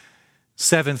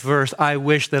 7th verse, I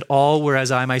wish that all were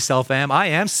as I myself am. I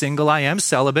am single, I am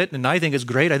celibate, and I think it's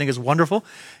great, I think it's wonderful.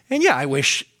 And yeah, I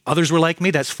wish others were like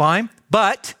me, that's fine.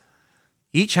 But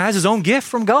each has his own gift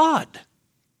from God.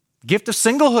 Gift of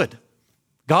singlehood.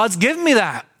 God's given me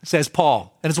that, says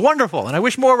Paul, and it's wonderful, and I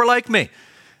wish more were like me.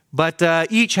 But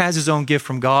each has his own gift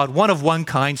from God, one of one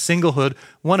kind, singlehood,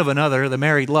 one of another, the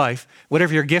married life.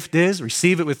 Whatever your gift is,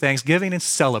 receive it with thanksgiving and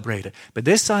celebrate it. But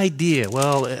this idea,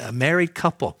 well, a married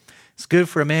couple, it's good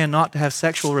for a man not to have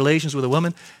sexual relations with a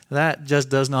woman, that just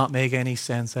does not make any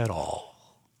sense at all.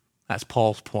 That's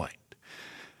Paul's point.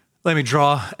 Let me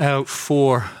draw out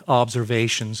 4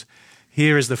 observations.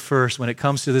 Here is the first when it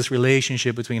comes to this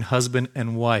relationship between husband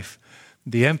and wife.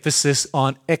 The emphasis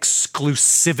on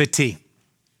exclusivity.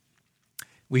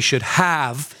 We should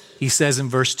have, he says in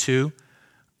verse 2,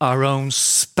 our own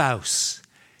spouse.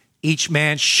 Each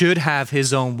man should have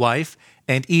his own wife,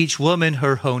 and each woman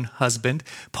her own husband.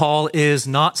 Paul is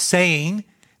not saying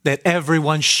that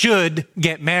everyone should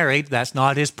get married. That's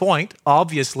not his point,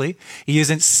 obviously. He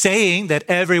isn't saying that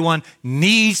everyone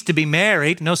needs to be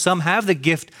married. No, some have the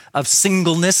gift of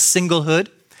singleness, singlehood.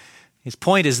 His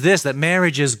point is this, that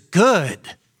marriage is good,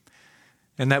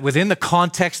 and that within the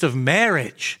context of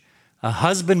marriage, a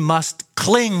husband must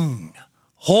cling,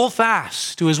 hold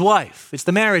fast to his wife. It's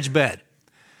the marriage bed.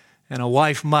 And a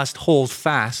wife must hold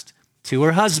fast to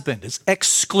her husband. It's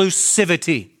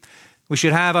exclusivity. We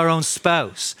should have our own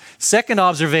spouse. Second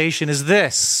observation is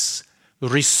this,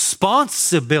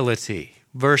 responsibility.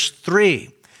 Verse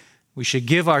 3, we should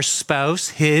give our spouse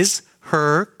his,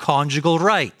 her conjugal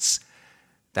rights.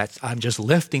 I'm just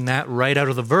lifting that right out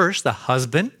of the verse. The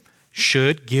husband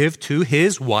should give to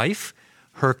his wife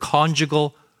her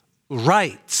conjugal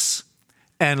rights,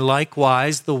 and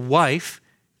likewise the wife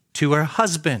to her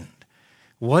husband.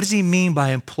 What does he mean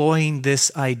by employing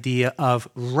this idea of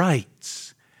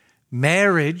rights?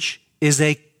 Marriage is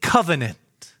a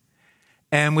covenant,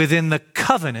 and within the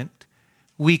covenant,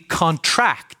 we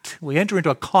contract. We enter into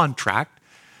a contract.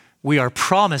 We are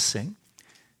promising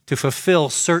to fulfill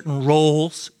certain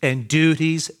roles and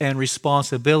duties and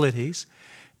responsibilities.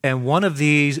 And one of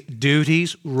these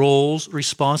duties, roles,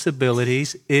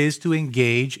 responsibilities is to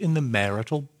engage in the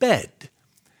marital bed.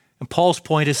 And Paul's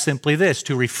point is simply this,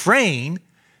 to refrain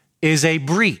is a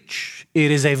breach.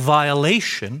 It is a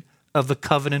violation of the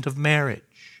covenant of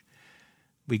marriage.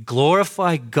 We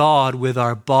glorify God with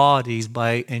our bodies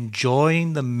by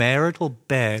enjoying the marital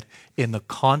bed in the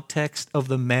context of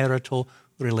the marital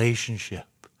relationship.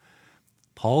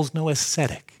 Paul's no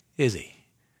ascetic, is he?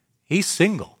 He's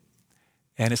single,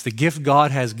 and it's the gift God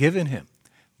has given him,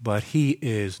 but he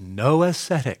is no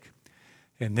ascetic.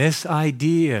 And this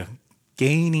idea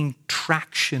gaining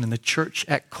traction in the church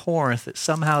at Corinth that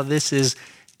somehow this is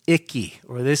icky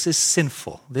or this is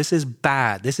sinful, this is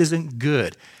bad, this isn't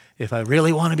good. If I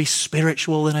really want to be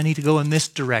spiritual, then I need to go in this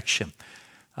direction.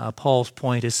 Paul's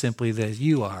point is simply that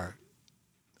you are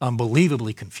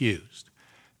unbelievably confused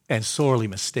and sorely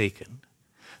mistaken.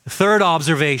 The third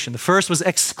observation, the first was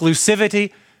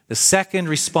exclusivity, The second,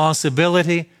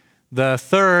 responsibility. The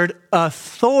third,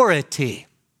 authority.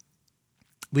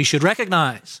 We should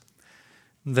recognize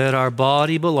that our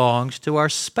body belongs to our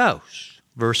spouse.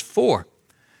 Verse 4,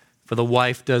 for the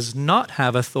wife does not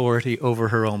have authority over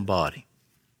her own body,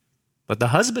 but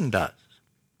the husband does.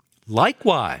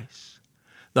 Likewise,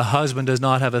 the husband does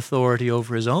not have authority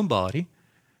over his own body,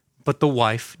 but the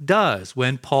wife does.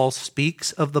 When Paul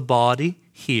speaks of the body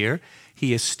here,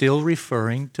 he is still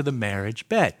referring to the marriage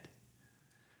bed.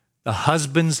 The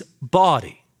husband's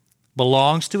body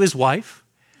belongs to his wife,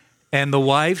 and the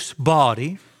wife's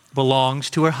body belongs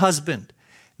to her husband.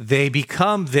 They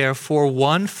become, therefore,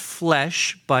 one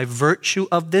flesh by virtue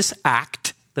of this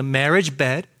act, the marriage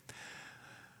bed.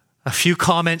 A few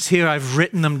comments here. I've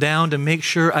written them down to make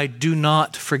sure I do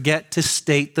not forget to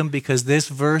state them because this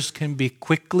verse can be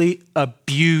quickly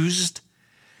abused.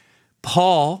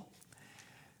 Paul,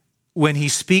 when he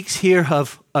speaks here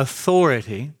of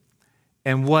authority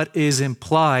and what is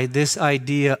implied, this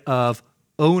idea of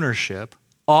ownership,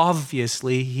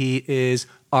 obviously he is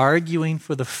arguing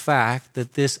for the fact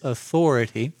that this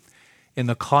authority in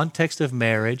the context of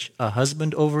marriage, a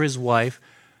husband over his wife,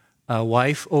 a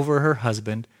wife over her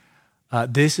husband,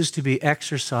 this is to be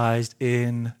exercised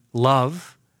in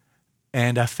love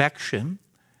and affection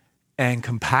and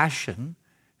compassion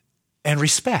and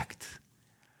respect.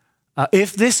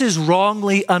 If this is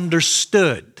wrongly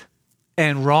understood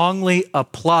and wrongly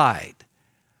applied,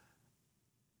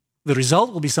 the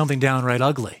result will be something downright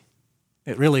ugly.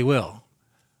 It really will.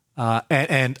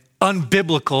 And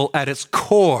unbiblical at its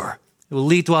core. It will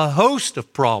lead to a host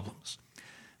of problems,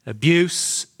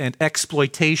 abuse and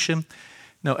exploitation.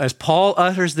 Now, as Paul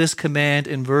utters this command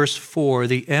in verse 4,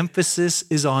 the emphasis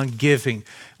is on giving.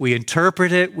 We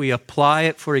interpret it, we apply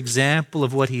it, for example,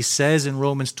 of what he says in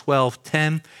Romans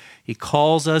 12:10. He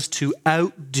calls us to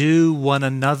outdo one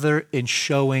another in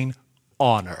showing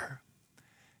honor.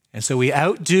 And so we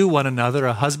outdo one another.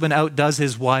 A husband outdoes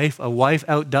his wife. A wife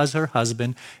outdoes her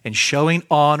husband in showing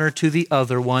honor to the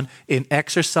other one, in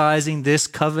exercising this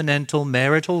covenantal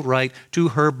marital right to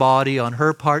her body, on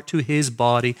her part to his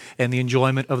body, and the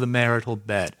enjoyment of the marital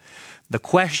bed. The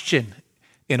question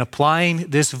in applying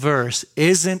this verse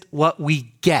isn't what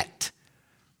we get,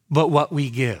 but what we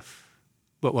give.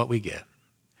 But what we give.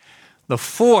 The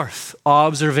fourth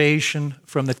observation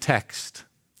from the text,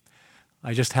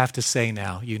 I just have to say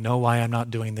now, you know why I'm not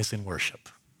doing this in worship,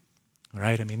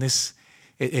 right? I mean,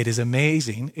 it is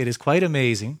amazing. It is quite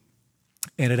amazing,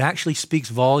 and it actually speaks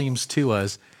volumes to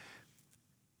us,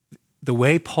 the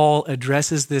way Paul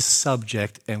addresses this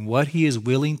subject and what he is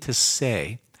willing to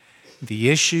say, the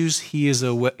issues he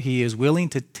is willing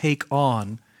to take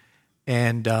on,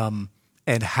 and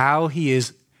how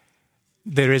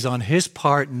there is on his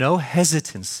part no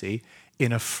hesitancy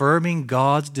in affirming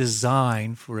God's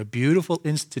design for a beautiful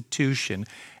institution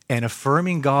and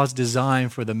affirming God's design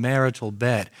for the marital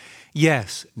bed.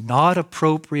 Yes, not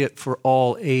appropriate for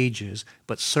all ages,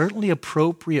 but certainly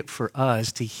appropriate for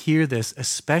us to hear this,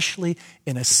 especially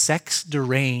in a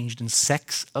sex-deranged and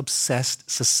sex-obsessed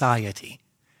society.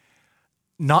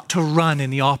 Not to run in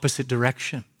the opposite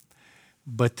direction,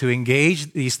 but to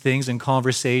engage these things in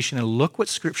conversation and look what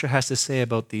Scripture has to say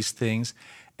about these things,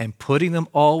 and putting them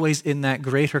always in that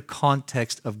greater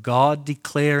context of God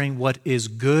declaring what is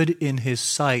good in his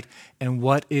sight and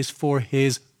what is for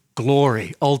his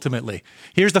glory, ultimately.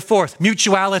 Here's the fourth,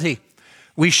 mutuality.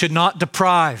 We should not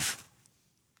deprive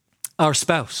our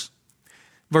spouse.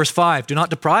 Verse 5, do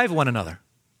not deprive one another.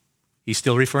 He's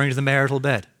still referring to the marital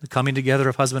bed, the coming together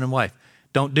of husband and wife.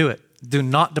 Don't do it. Do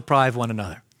not deprive one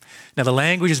another. Now, the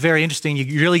language is very interesting.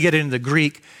 You really get it in the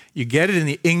Greek. You get it in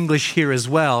the English here as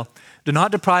well. Do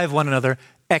not deprive one another,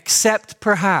 except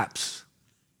perhaps.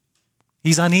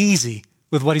 He's uneasy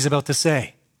with what he's about to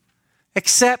say.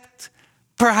 Except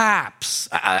perhaps.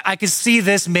 I could see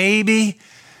this maybe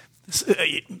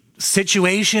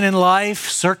situation in life,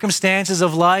 circumstances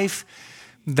of life,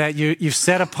 that you've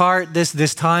set apart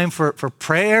this time for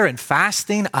prayer and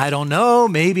fasting. I don't know.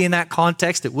 Maybe in that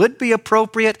context it would be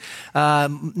appropriate.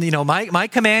 My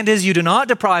command is you do not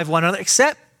deprive one another,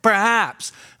 except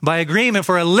perhaps by agreement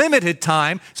for a limited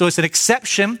time. So it's an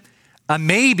exception, a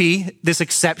maybe, this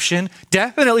exception,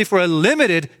 definitely for a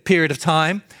limited period of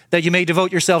time, that you may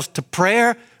devote yourselves to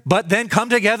prayer, but then come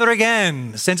together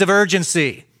again, sense of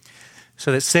urgency,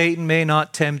 so that Satan may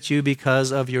not tempt you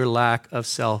because of your lack of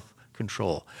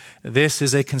self-control. This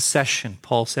is a concession,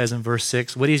 Paul says in verse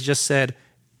 6. What he's just said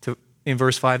in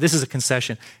verse 5, this is a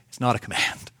concession. It's not a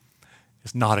command.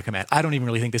 It's not a command. I don't even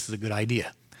really think this is a good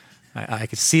idea. I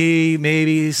could see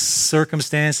maybe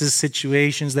circumstances,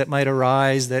 situations that might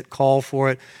arise that call for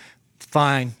it.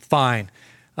 Fine.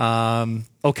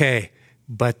 Okay,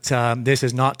 but this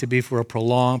is not to be for a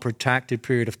prolonged, protracted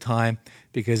period of time,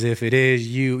 because if it is,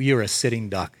 you're a sitting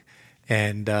duck,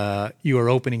 and you are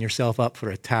opening yourself up for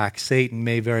attack. Satan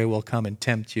may very well come and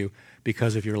tempt you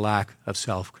because of your lack of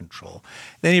self-control.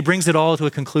 Then he brings it all to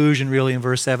a conclusion, really, in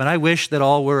verse 7. I wish that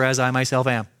all were as I myself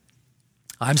am.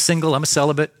 I'm single, I'm a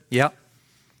celibate, yeah.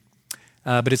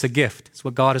 But it's a gift. It's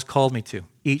what God has called me to.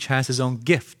 Each has his own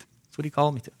gift. That's what he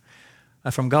called me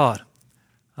to. From God.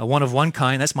 One of one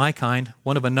kind, that's my kind.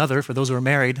 One of another, for those who are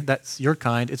married, that's your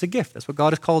kind. It's a gift. That's what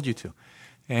God has called you to.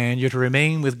 And you're to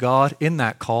remain with God in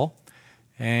that call.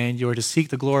 And you're to seek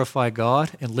to glorify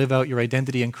God and live out your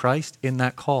identity in Christ in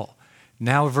that call.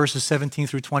 Now verses 17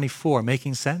 through 24,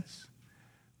 making sense?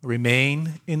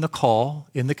 Remain in the call,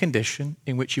 in the condition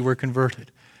in which you were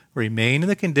converted. Remain in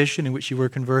the condition in which you were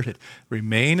converted.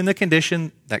 Remain in the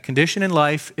condition, that condition in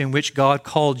life in which God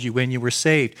called you when you were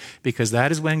saved, because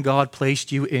that is when God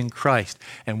placed you in Christ.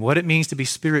 And what it means to be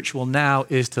spiritual now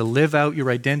is to live out your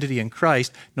identity in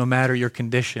Christ no matter your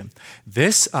condition.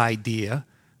 This idea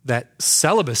that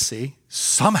celibacy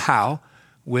somehow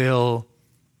will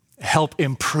help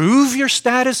improve your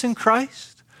status in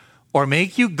Christ, or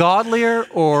make you godlier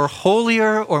or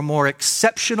holier or more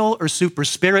exceptional or super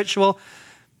spiritual.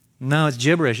 No, it's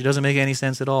gibberish. It doesn't make any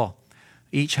sense at all.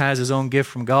 Each has his own gift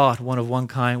from God, one of one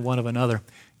kind, one of another.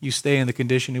 You stay in the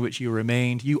condition in which you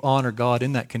remained. You honor God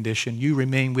in that condition. You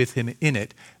remain with him in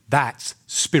it. That's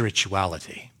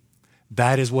spirituality.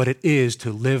 That is what it is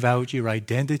to live out your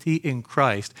identity in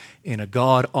Christ in a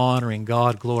God-honoring,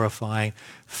 God-glorifying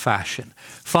fashion.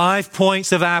 5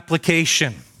 points of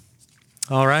application.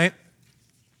 All right?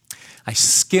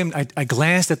 I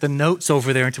glanced at the notes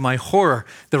over there, and to my horror,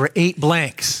 there were 8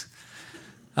 blanks.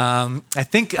 I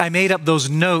think I made up those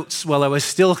notes while I was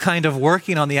still kind of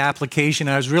working on the application.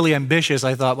 I was really ambitious.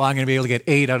 I thought, well, I'm going to be able to get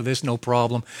 8 out of this, no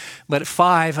problem. But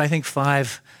 5, I think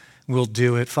 5 will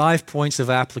do it. 5 points of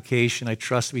application I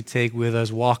trust we take with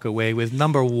us, walk away with.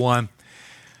 Number 1,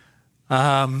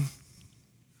 I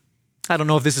don't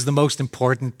know if this is the most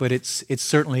important, but it's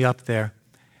certainly up there.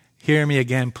 Hear me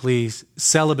again, please.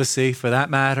 Celibacy, for that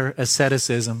matter,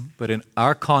 asceticism, but in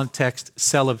our context,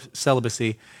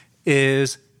 celibacy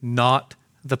is not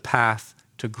the path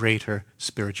to greater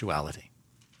spirituality.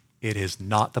 It is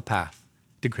not the path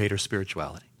to greater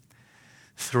spirituality.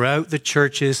 Throughout the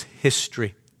church's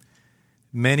history,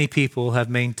 many people have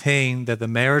maintained that the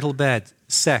marital bed,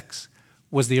 sex,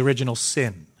 was the original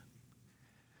sin.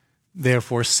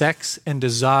 Therefore, sex and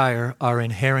desire are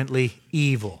inherently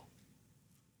evil.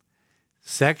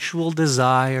 Sexual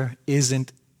desire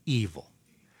isn't evil.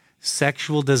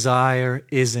 Sexual desire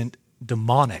isn't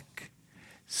demonic.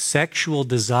 Sexual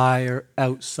desire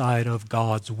outside of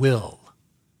God's will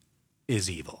is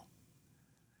evil.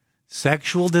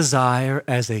 Sexual desire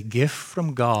as a gift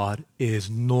from God is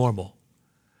normal.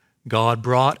 God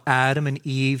brought Adam and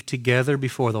Eve together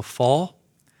before the fall.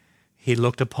 He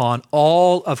looked upon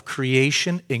all of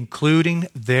creation, including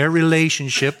their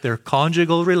relationship, their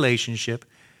conjugal relationship,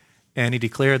 and he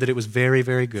declared that it was very,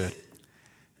 very good.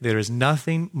 There is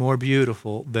nothing more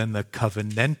beautiful than the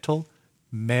covenantal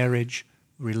marriage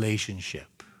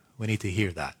relationship. We need to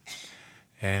hear that.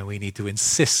 And we need to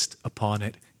insist upon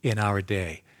it in our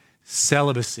day.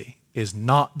 Celibacy is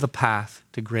not the path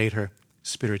to greater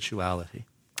spirituality.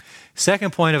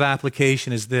 Second point of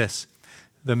application is this.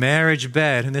 The marriage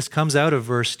bed, and this comes out of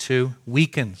verse 2,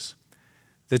 weakens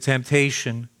the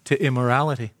temptation to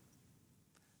immorality.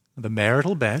 The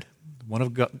marital bed,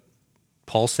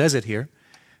 Paul says it here,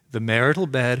 the marital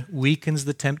bed weakens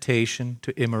the temptation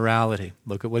to immorality.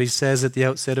 Look at what he says at the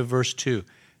outset of verse 2.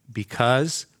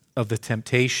 Because of the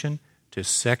temptation to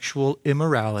sexual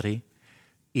immorality,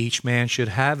 each man should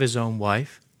have his own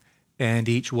wife, and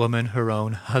each woman her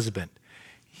own husband.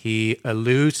 He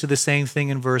alludes to the same thing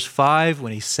in verse 5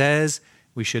 when he says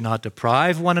we should not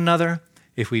deprive one another.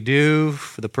 If we do,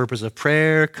 for the purpose of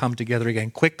prayer, come together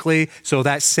again quickly so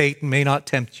that Satan may not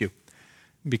tempt you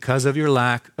because of your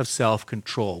lack of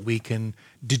self-control. We can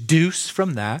deduce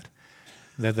from that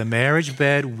the marriage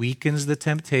bed weakens the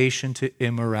temptation to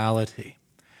immorality.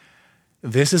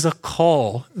 This is a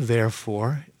call,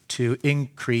 therefore, to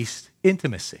increased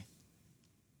intimacy.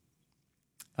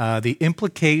 The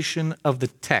implication of the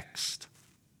text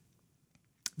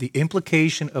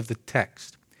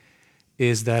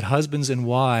is that husbands and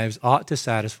wives ought to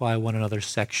satisfy one another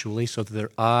sexually so that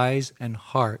their eyes and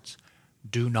hearts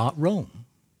do not roam.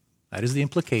 That is the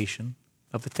implication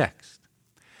of the text.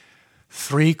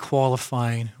 3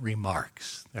 qualifying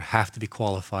remarks. There have to be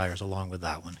qualifiers along with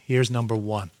that one. Here's number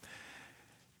 1.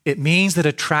 It means that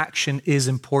attraction is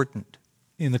important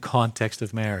in the context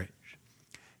of marriage.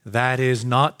 That is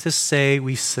not to say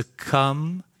we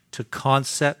succumb to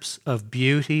concepts of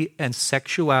beauty and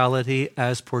sexuality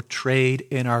as portrayed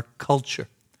in our culture.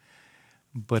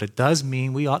 But it does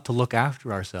mean we ought to look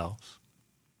after ourselves.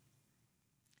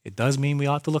 It does mean we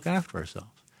ought to look after ourselves.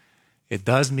 It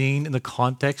does mean in the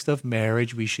context of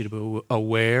marriage, we should be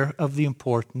aware of the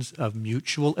importance of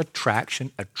mutual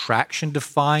attraction, attraction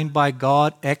defined by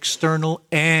God, external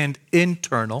and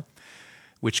internal,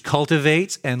 which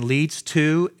cultivates and leads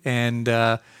to and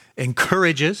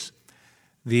encourages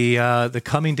the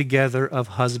coming together of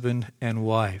husband and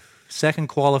wife. Second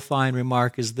qualifying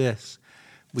remark is this.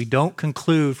 We don't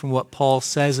conclude from what Paul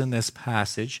says in this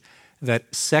passage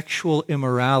that sexual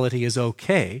immorality is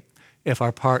okay if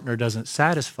our partner doesn't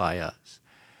satisfy us.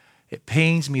 It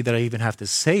pains me that I even have to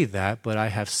say that, but I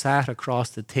have sat across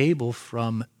the table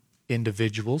from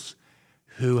individuals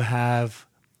who have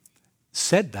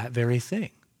said that very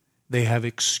thing. They have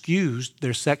excused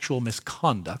their sexual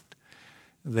misconduct.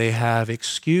 They have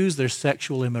excused their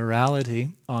sexual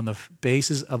immorality on the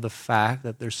basis of the fact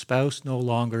that their spouse no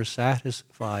longer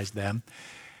satisfies them,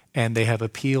 and they have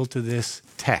appealed to this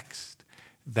text.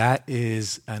 That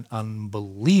is an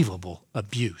unbelievable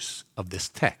abuse of this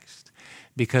text.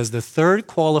 Because the third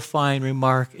qualifying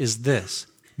remark is this: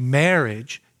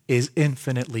 marriage is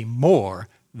infinitely more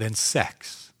than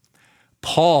sex.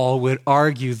 Paul would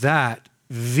argue that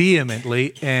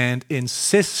vehemently and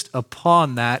insist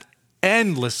upon that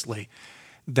endlessly,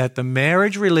 that the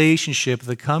marriage relationship,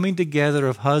 the coming together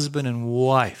of husband and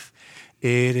wife,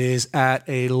 it is at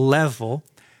a level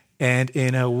and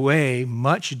in a way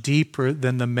much deeper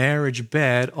than the marriage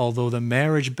bed, although the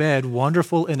marriage bed,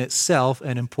 wonderful in itself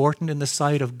and important in the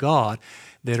sight of God,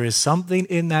 there is something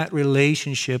in that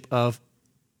relationship of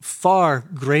far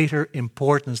greater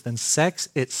importance than sex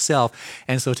itself.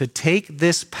 And so to take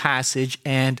this passage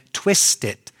and twist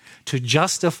it to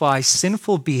justify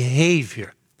sinful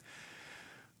behavior,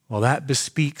 well, that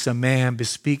bespeaks a man,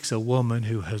 bespeaks a woman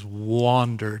who has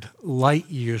wandered light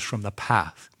years from the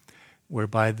path,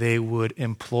 whereby they would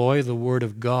employ the word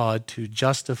of God to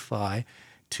justify,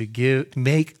 to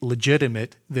make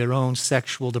legitimate their own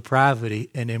sexual depravity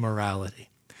and immorality.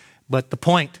 But the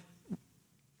point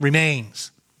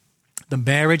remains. The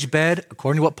marriage bed,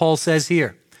 according to what Paul says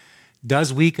here,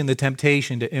 does weaken the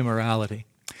temptation to immorality.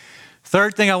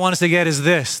 Third thing I want us to get is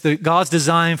this: that God's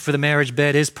design for the marriage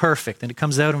bed is perfect, and it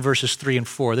comes out in verses 3 and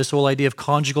 4. This whole idea of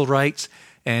conjugal rights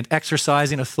and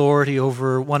exercising authority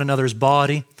over one another's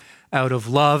body out of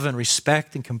love and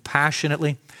respect and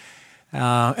compassionately.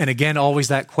 And again, always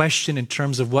that question in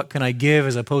terms of what can I give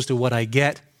as opposed to what I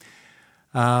get.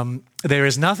 There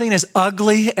is nothing as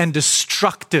ugly and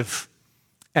destructive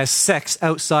as sex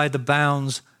outside the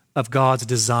bounds of God's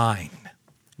design.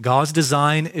 God's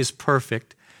design is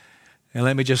perfect. And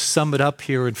let me just sum it up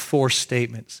here in 4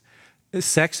 statements.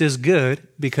 Sex is good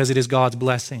because it is God's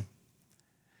blessing.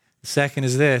 The second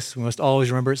is this: we must always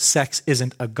remember sex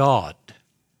isn't a God.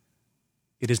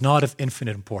 It is not of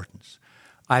infinite importance.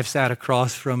 I've sat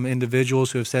across from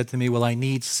individuals who have said to me, well, I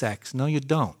need sex. No, you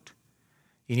don't.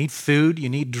 You need food, you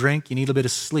need drink, you need a bit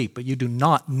of sleep, but you do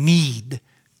not need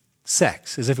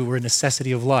sex as if it were a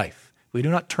necessity of life. We do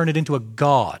not turn it into a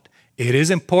God. It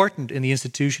is important in the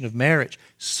institution of marriage,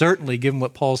 certainly given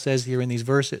what Paul says here in these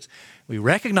verses. We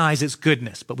recognize its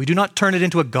goodness, but we do not turn it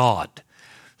into a God.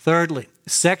 Thirdly,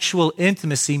 sexual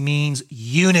intimacy means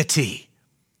unity.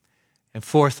 And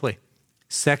fourthly,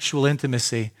 sexual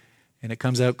intimacy, and it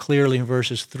comes out clearly in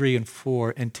verses 3 and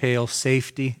 4, entails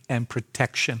safety and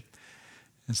protection.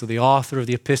 And so the author of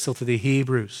the epistle to the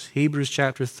Hebrews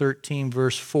chapter 13,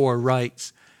 verse 4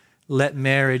 writes, "Let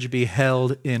marriage be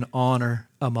held in honor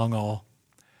among all,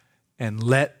 and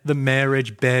let the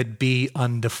marriage bed be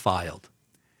undefiled,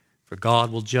 for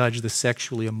God will judge the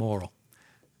sexually immoral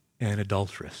and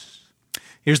adulterous."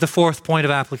 Here's the fourth point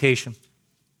of application.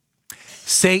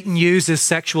 Satan uses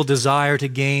sexual desire to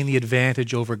gain the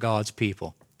advantage over God's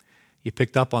people. You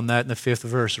picked up on that in the 5th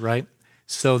verse, right?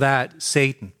 So that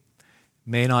Satan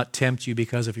may not tempt you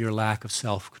because of your lack of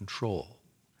self-control.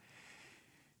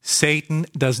 Satan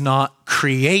does not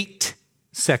create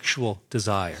sexual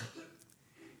desire.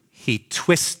 He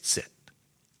twists it,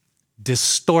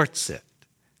 distorts it,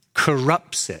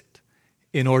 corrupts it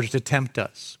in order to tempt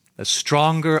us. The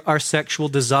stronger our sexual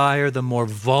desire, the more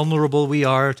vulnerable we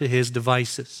are to his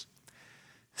devices.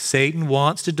 Satan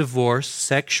wants to divorce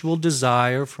sexual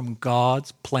desire from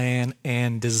God's plan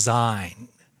and design.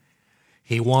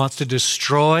 He wants to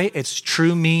destroy its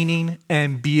true meaning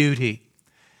and beauty.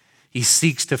 He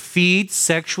seeks to feed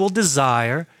sexual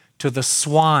desire to the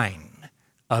swine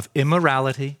of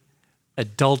immorality,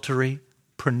 adultery,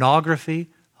 pornography,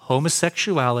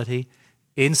 homosexuality,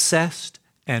 incest,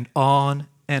 and on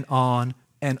and on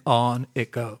and on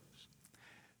it goes.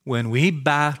 When we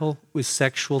battle with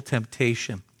sexual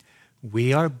temptation,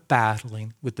 we are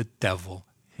battling with the devil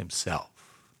himself.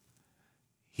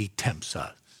 He tempts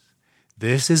us.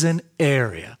 This is an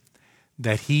area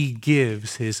that he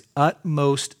gives his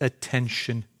utmost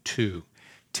attention to,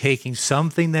 taking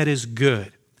something that is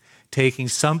good, taking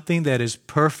something that is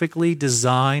perfectly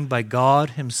designed by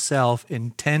God himself,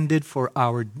 intended for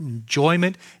our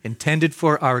enjoyment, intended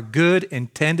for our good,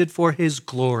 intended for his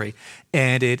glory,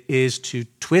 and it is to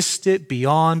twist it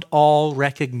beyond all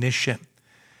recognition.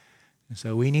 And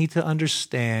so we need to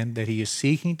understand that he is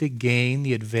seeking to gain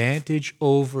the advantage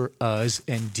over us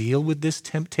and deal with this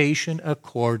temptation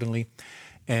accordingly.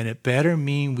 And it better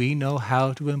mean we know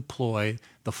how to employ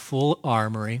the full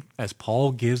armory as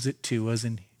Paul gives it to us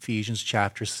in Ephesians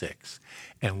chapter 6,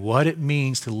 and what it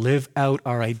means to live out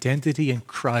our identity in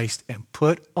Christ and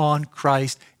put on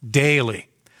Christ daily,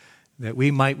 that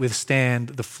we might withstand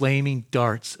the flaming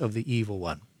darts of the evil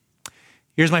one.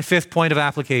 Here's my fifth point of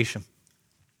application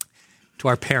to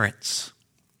our parents.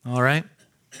 All right?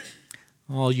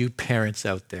 All you parents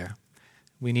out there,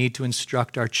 we need to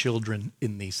instruct our children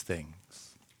in these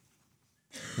things.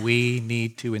 We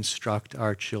need to instruct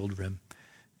our children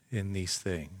in these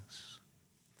things.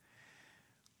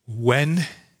 When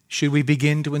should we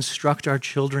begin to instruct our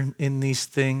children in these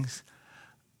things?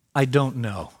 I don't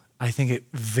know. I think it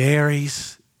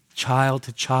varies child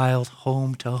to child,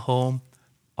 home to home,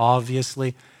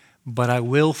 obviously. But I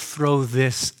will throw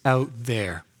this out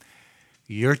there.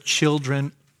 Your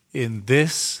children in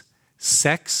this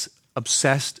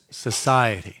sex-obsessed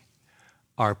society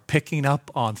are picking up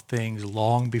on things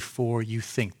long before you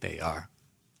think they are.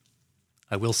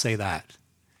 I will say that.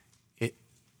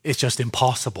 It's just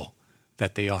impossible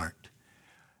that they aren't.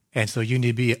 And so you need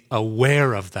to be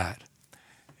aware of that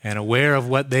and aware of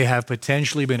what they have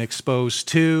potentially been exposed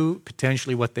to,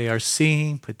 potentially what they are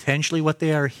seeing, potentially what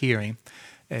they are hearing,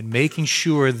 and making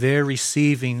sure they're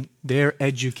receiving their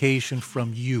education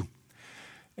from you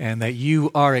and that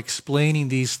you are explaining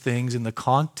these things in the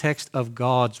context of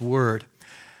God's word.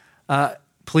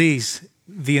 Please,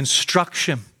 the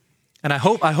instruction, and I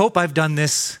hope I've done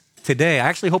this today. I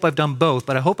actually hope I've done both,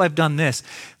 but I hope I've done this.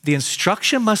 The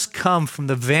instruction must come from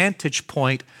the vantage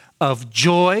point of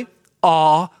joy,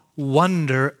 awe,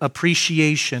 wonder,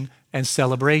 appreciation, and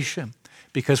celebration.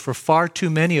 Because for far too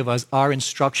many of us, our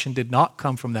instruction did not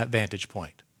come from that vantage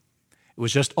point. It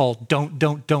was just all don't.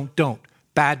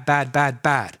 Bad, bad, bad,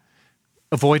 bad.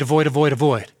 Avoid, avoid, avoid,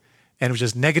 avoid. And it was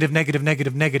just negative, negative,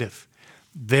 negative, negative.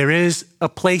 There is a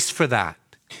place for that.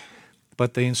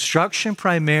 But the instruction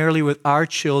primarily with our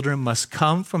children must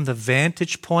come from the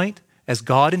vantage point, as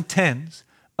God intends,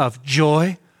 of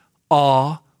joy,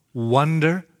 awe,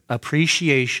 wonder,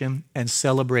 appreciation, and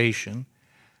celebration,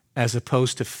 as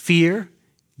opposed to fear,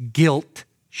 guilt,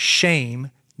 shame,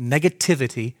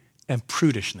 negativity, and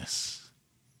prudishness.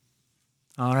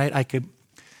 All right,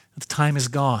 the time is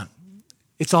gone.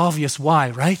 It's obvious why,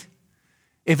 right?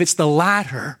 If it's the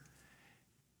latter,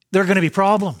 there are going to be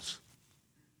problems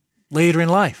later in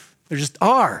life. There just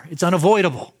are. It's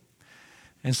unavoidable.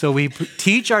 And so we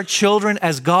teach our children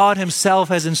as God himself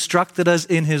has instructed us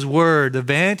in his word, the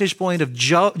vantage point of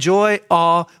joy,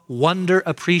 awe, wonder,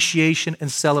 appreciation,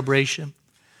 and celebration.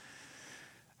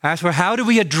 As for how do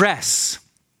we address,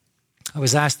 I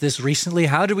was asked this recently,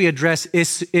 how do we address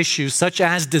issues such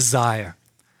as desire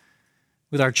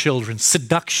with our children,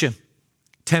 seduction,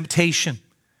 temptation,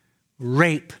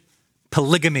 rape,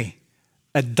 polygamy,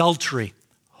 adultery,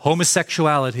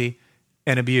 homosexuality,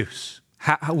 and abuse?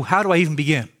 How do I even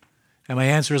begin? And my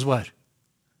answer is what?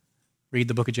 Read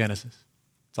the book of Genesis.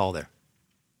 It's all there.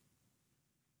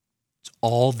 It's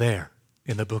all there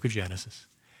in the book of Genesis.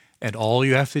 And all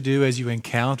you have to do as you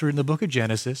encounter in the book of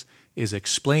Genesis is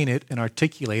explain it and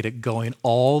articulate it going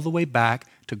all the way back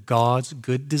to God's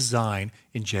good design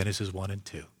in Genesis 1 and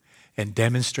 2. And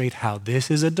demonstrate how this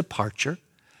is a departure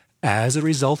as a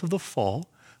result of the fall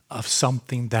of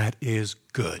something that is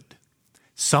good.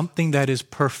 Something that is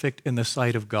perfect in the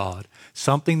sight of God.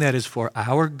 Something that is for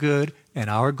our good and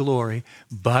our glory.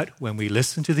 But when we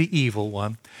listen to the evil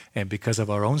one, and because of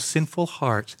our own sinful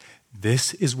hearts,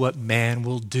 this is what man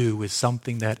will do with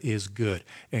something that is good.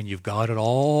 And you've got it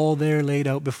all there laid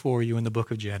out before you in the book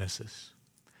of Genesis.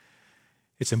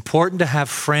 It's important to have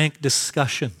frank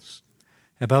discussions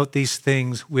about these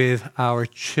things with our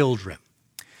children.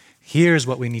 Here's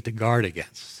what we need to guard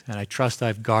against. And I trust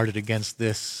I've guarded against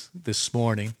this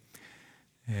morning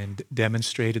and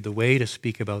demonstrated the way to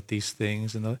speak about these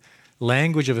things. In the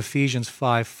language of Ephesians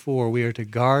 5:4, we are to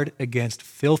guard against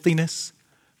filthiness,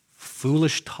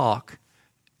 foolish talk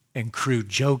and crude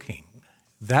joking.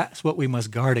 That's what we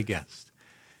must guard against.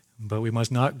 But we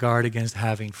must not guard against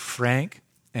having frank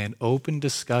and open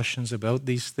discussions about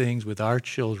these things with our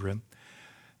children,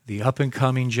 the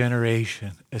up-and-coming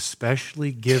generation,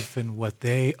 especially given what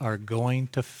they are going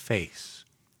to face.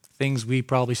 Things we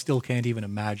probably still can't even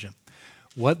imagine.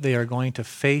 What they are going to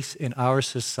face in our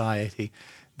society,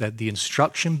 that the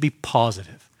instruction be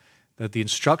positive, that the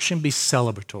instruction be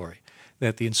celebratory,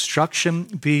 that the instruction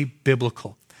be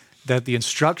biblical, that the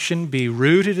instruction be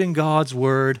rooted in God's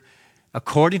word,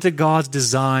 according to God's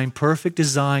design, perfect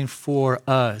design for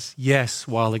us. Yes,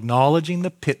 while acknowledging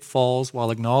the pitfalls,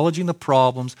 while acknowledging the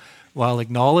problems, while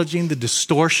acknowledging the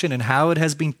distortion and how it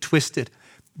has been twisted,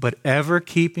 but ever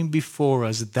keeping before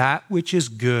us that which is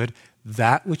good,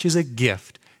 that which is a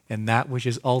gift, and that which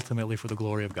is ultimately for the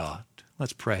glory of God.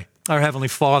 Let's pray. Our Heavenly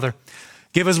Father,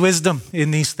 give us wisdom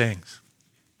in these things,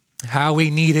 how we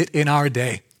need it in our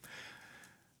day,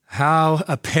 how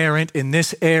apparent in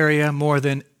this area more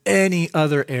than any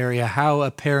other area, how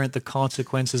apparent the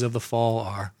consequences of the fall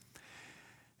are.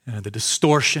 The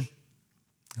distortion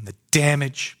and the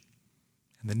damage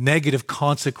and the negative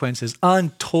consequences,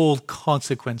 untold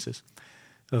consequences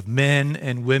of men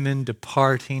and women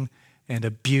departing and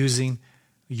abusing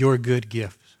your good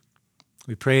gifts.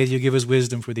 We pray that you give us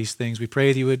wisdom for these things. We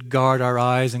pray that you would guard our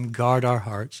eyes and guard our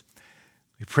hearts.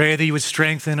 We pray that you would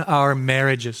strengthen our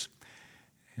marriages.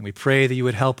 And we pray that you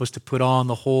would help us to put on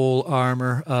the whole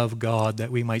armor of God,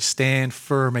 that we might stand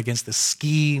firm against the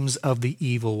schemes of the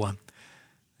evil one,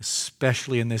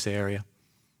 especially in this area.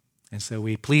 And so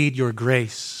we plead your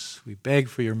grace. We beg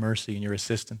for your mercy and your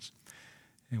assistance.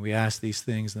 And we ask these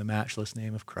things in the matchless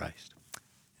name of Christ.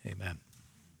 Amen.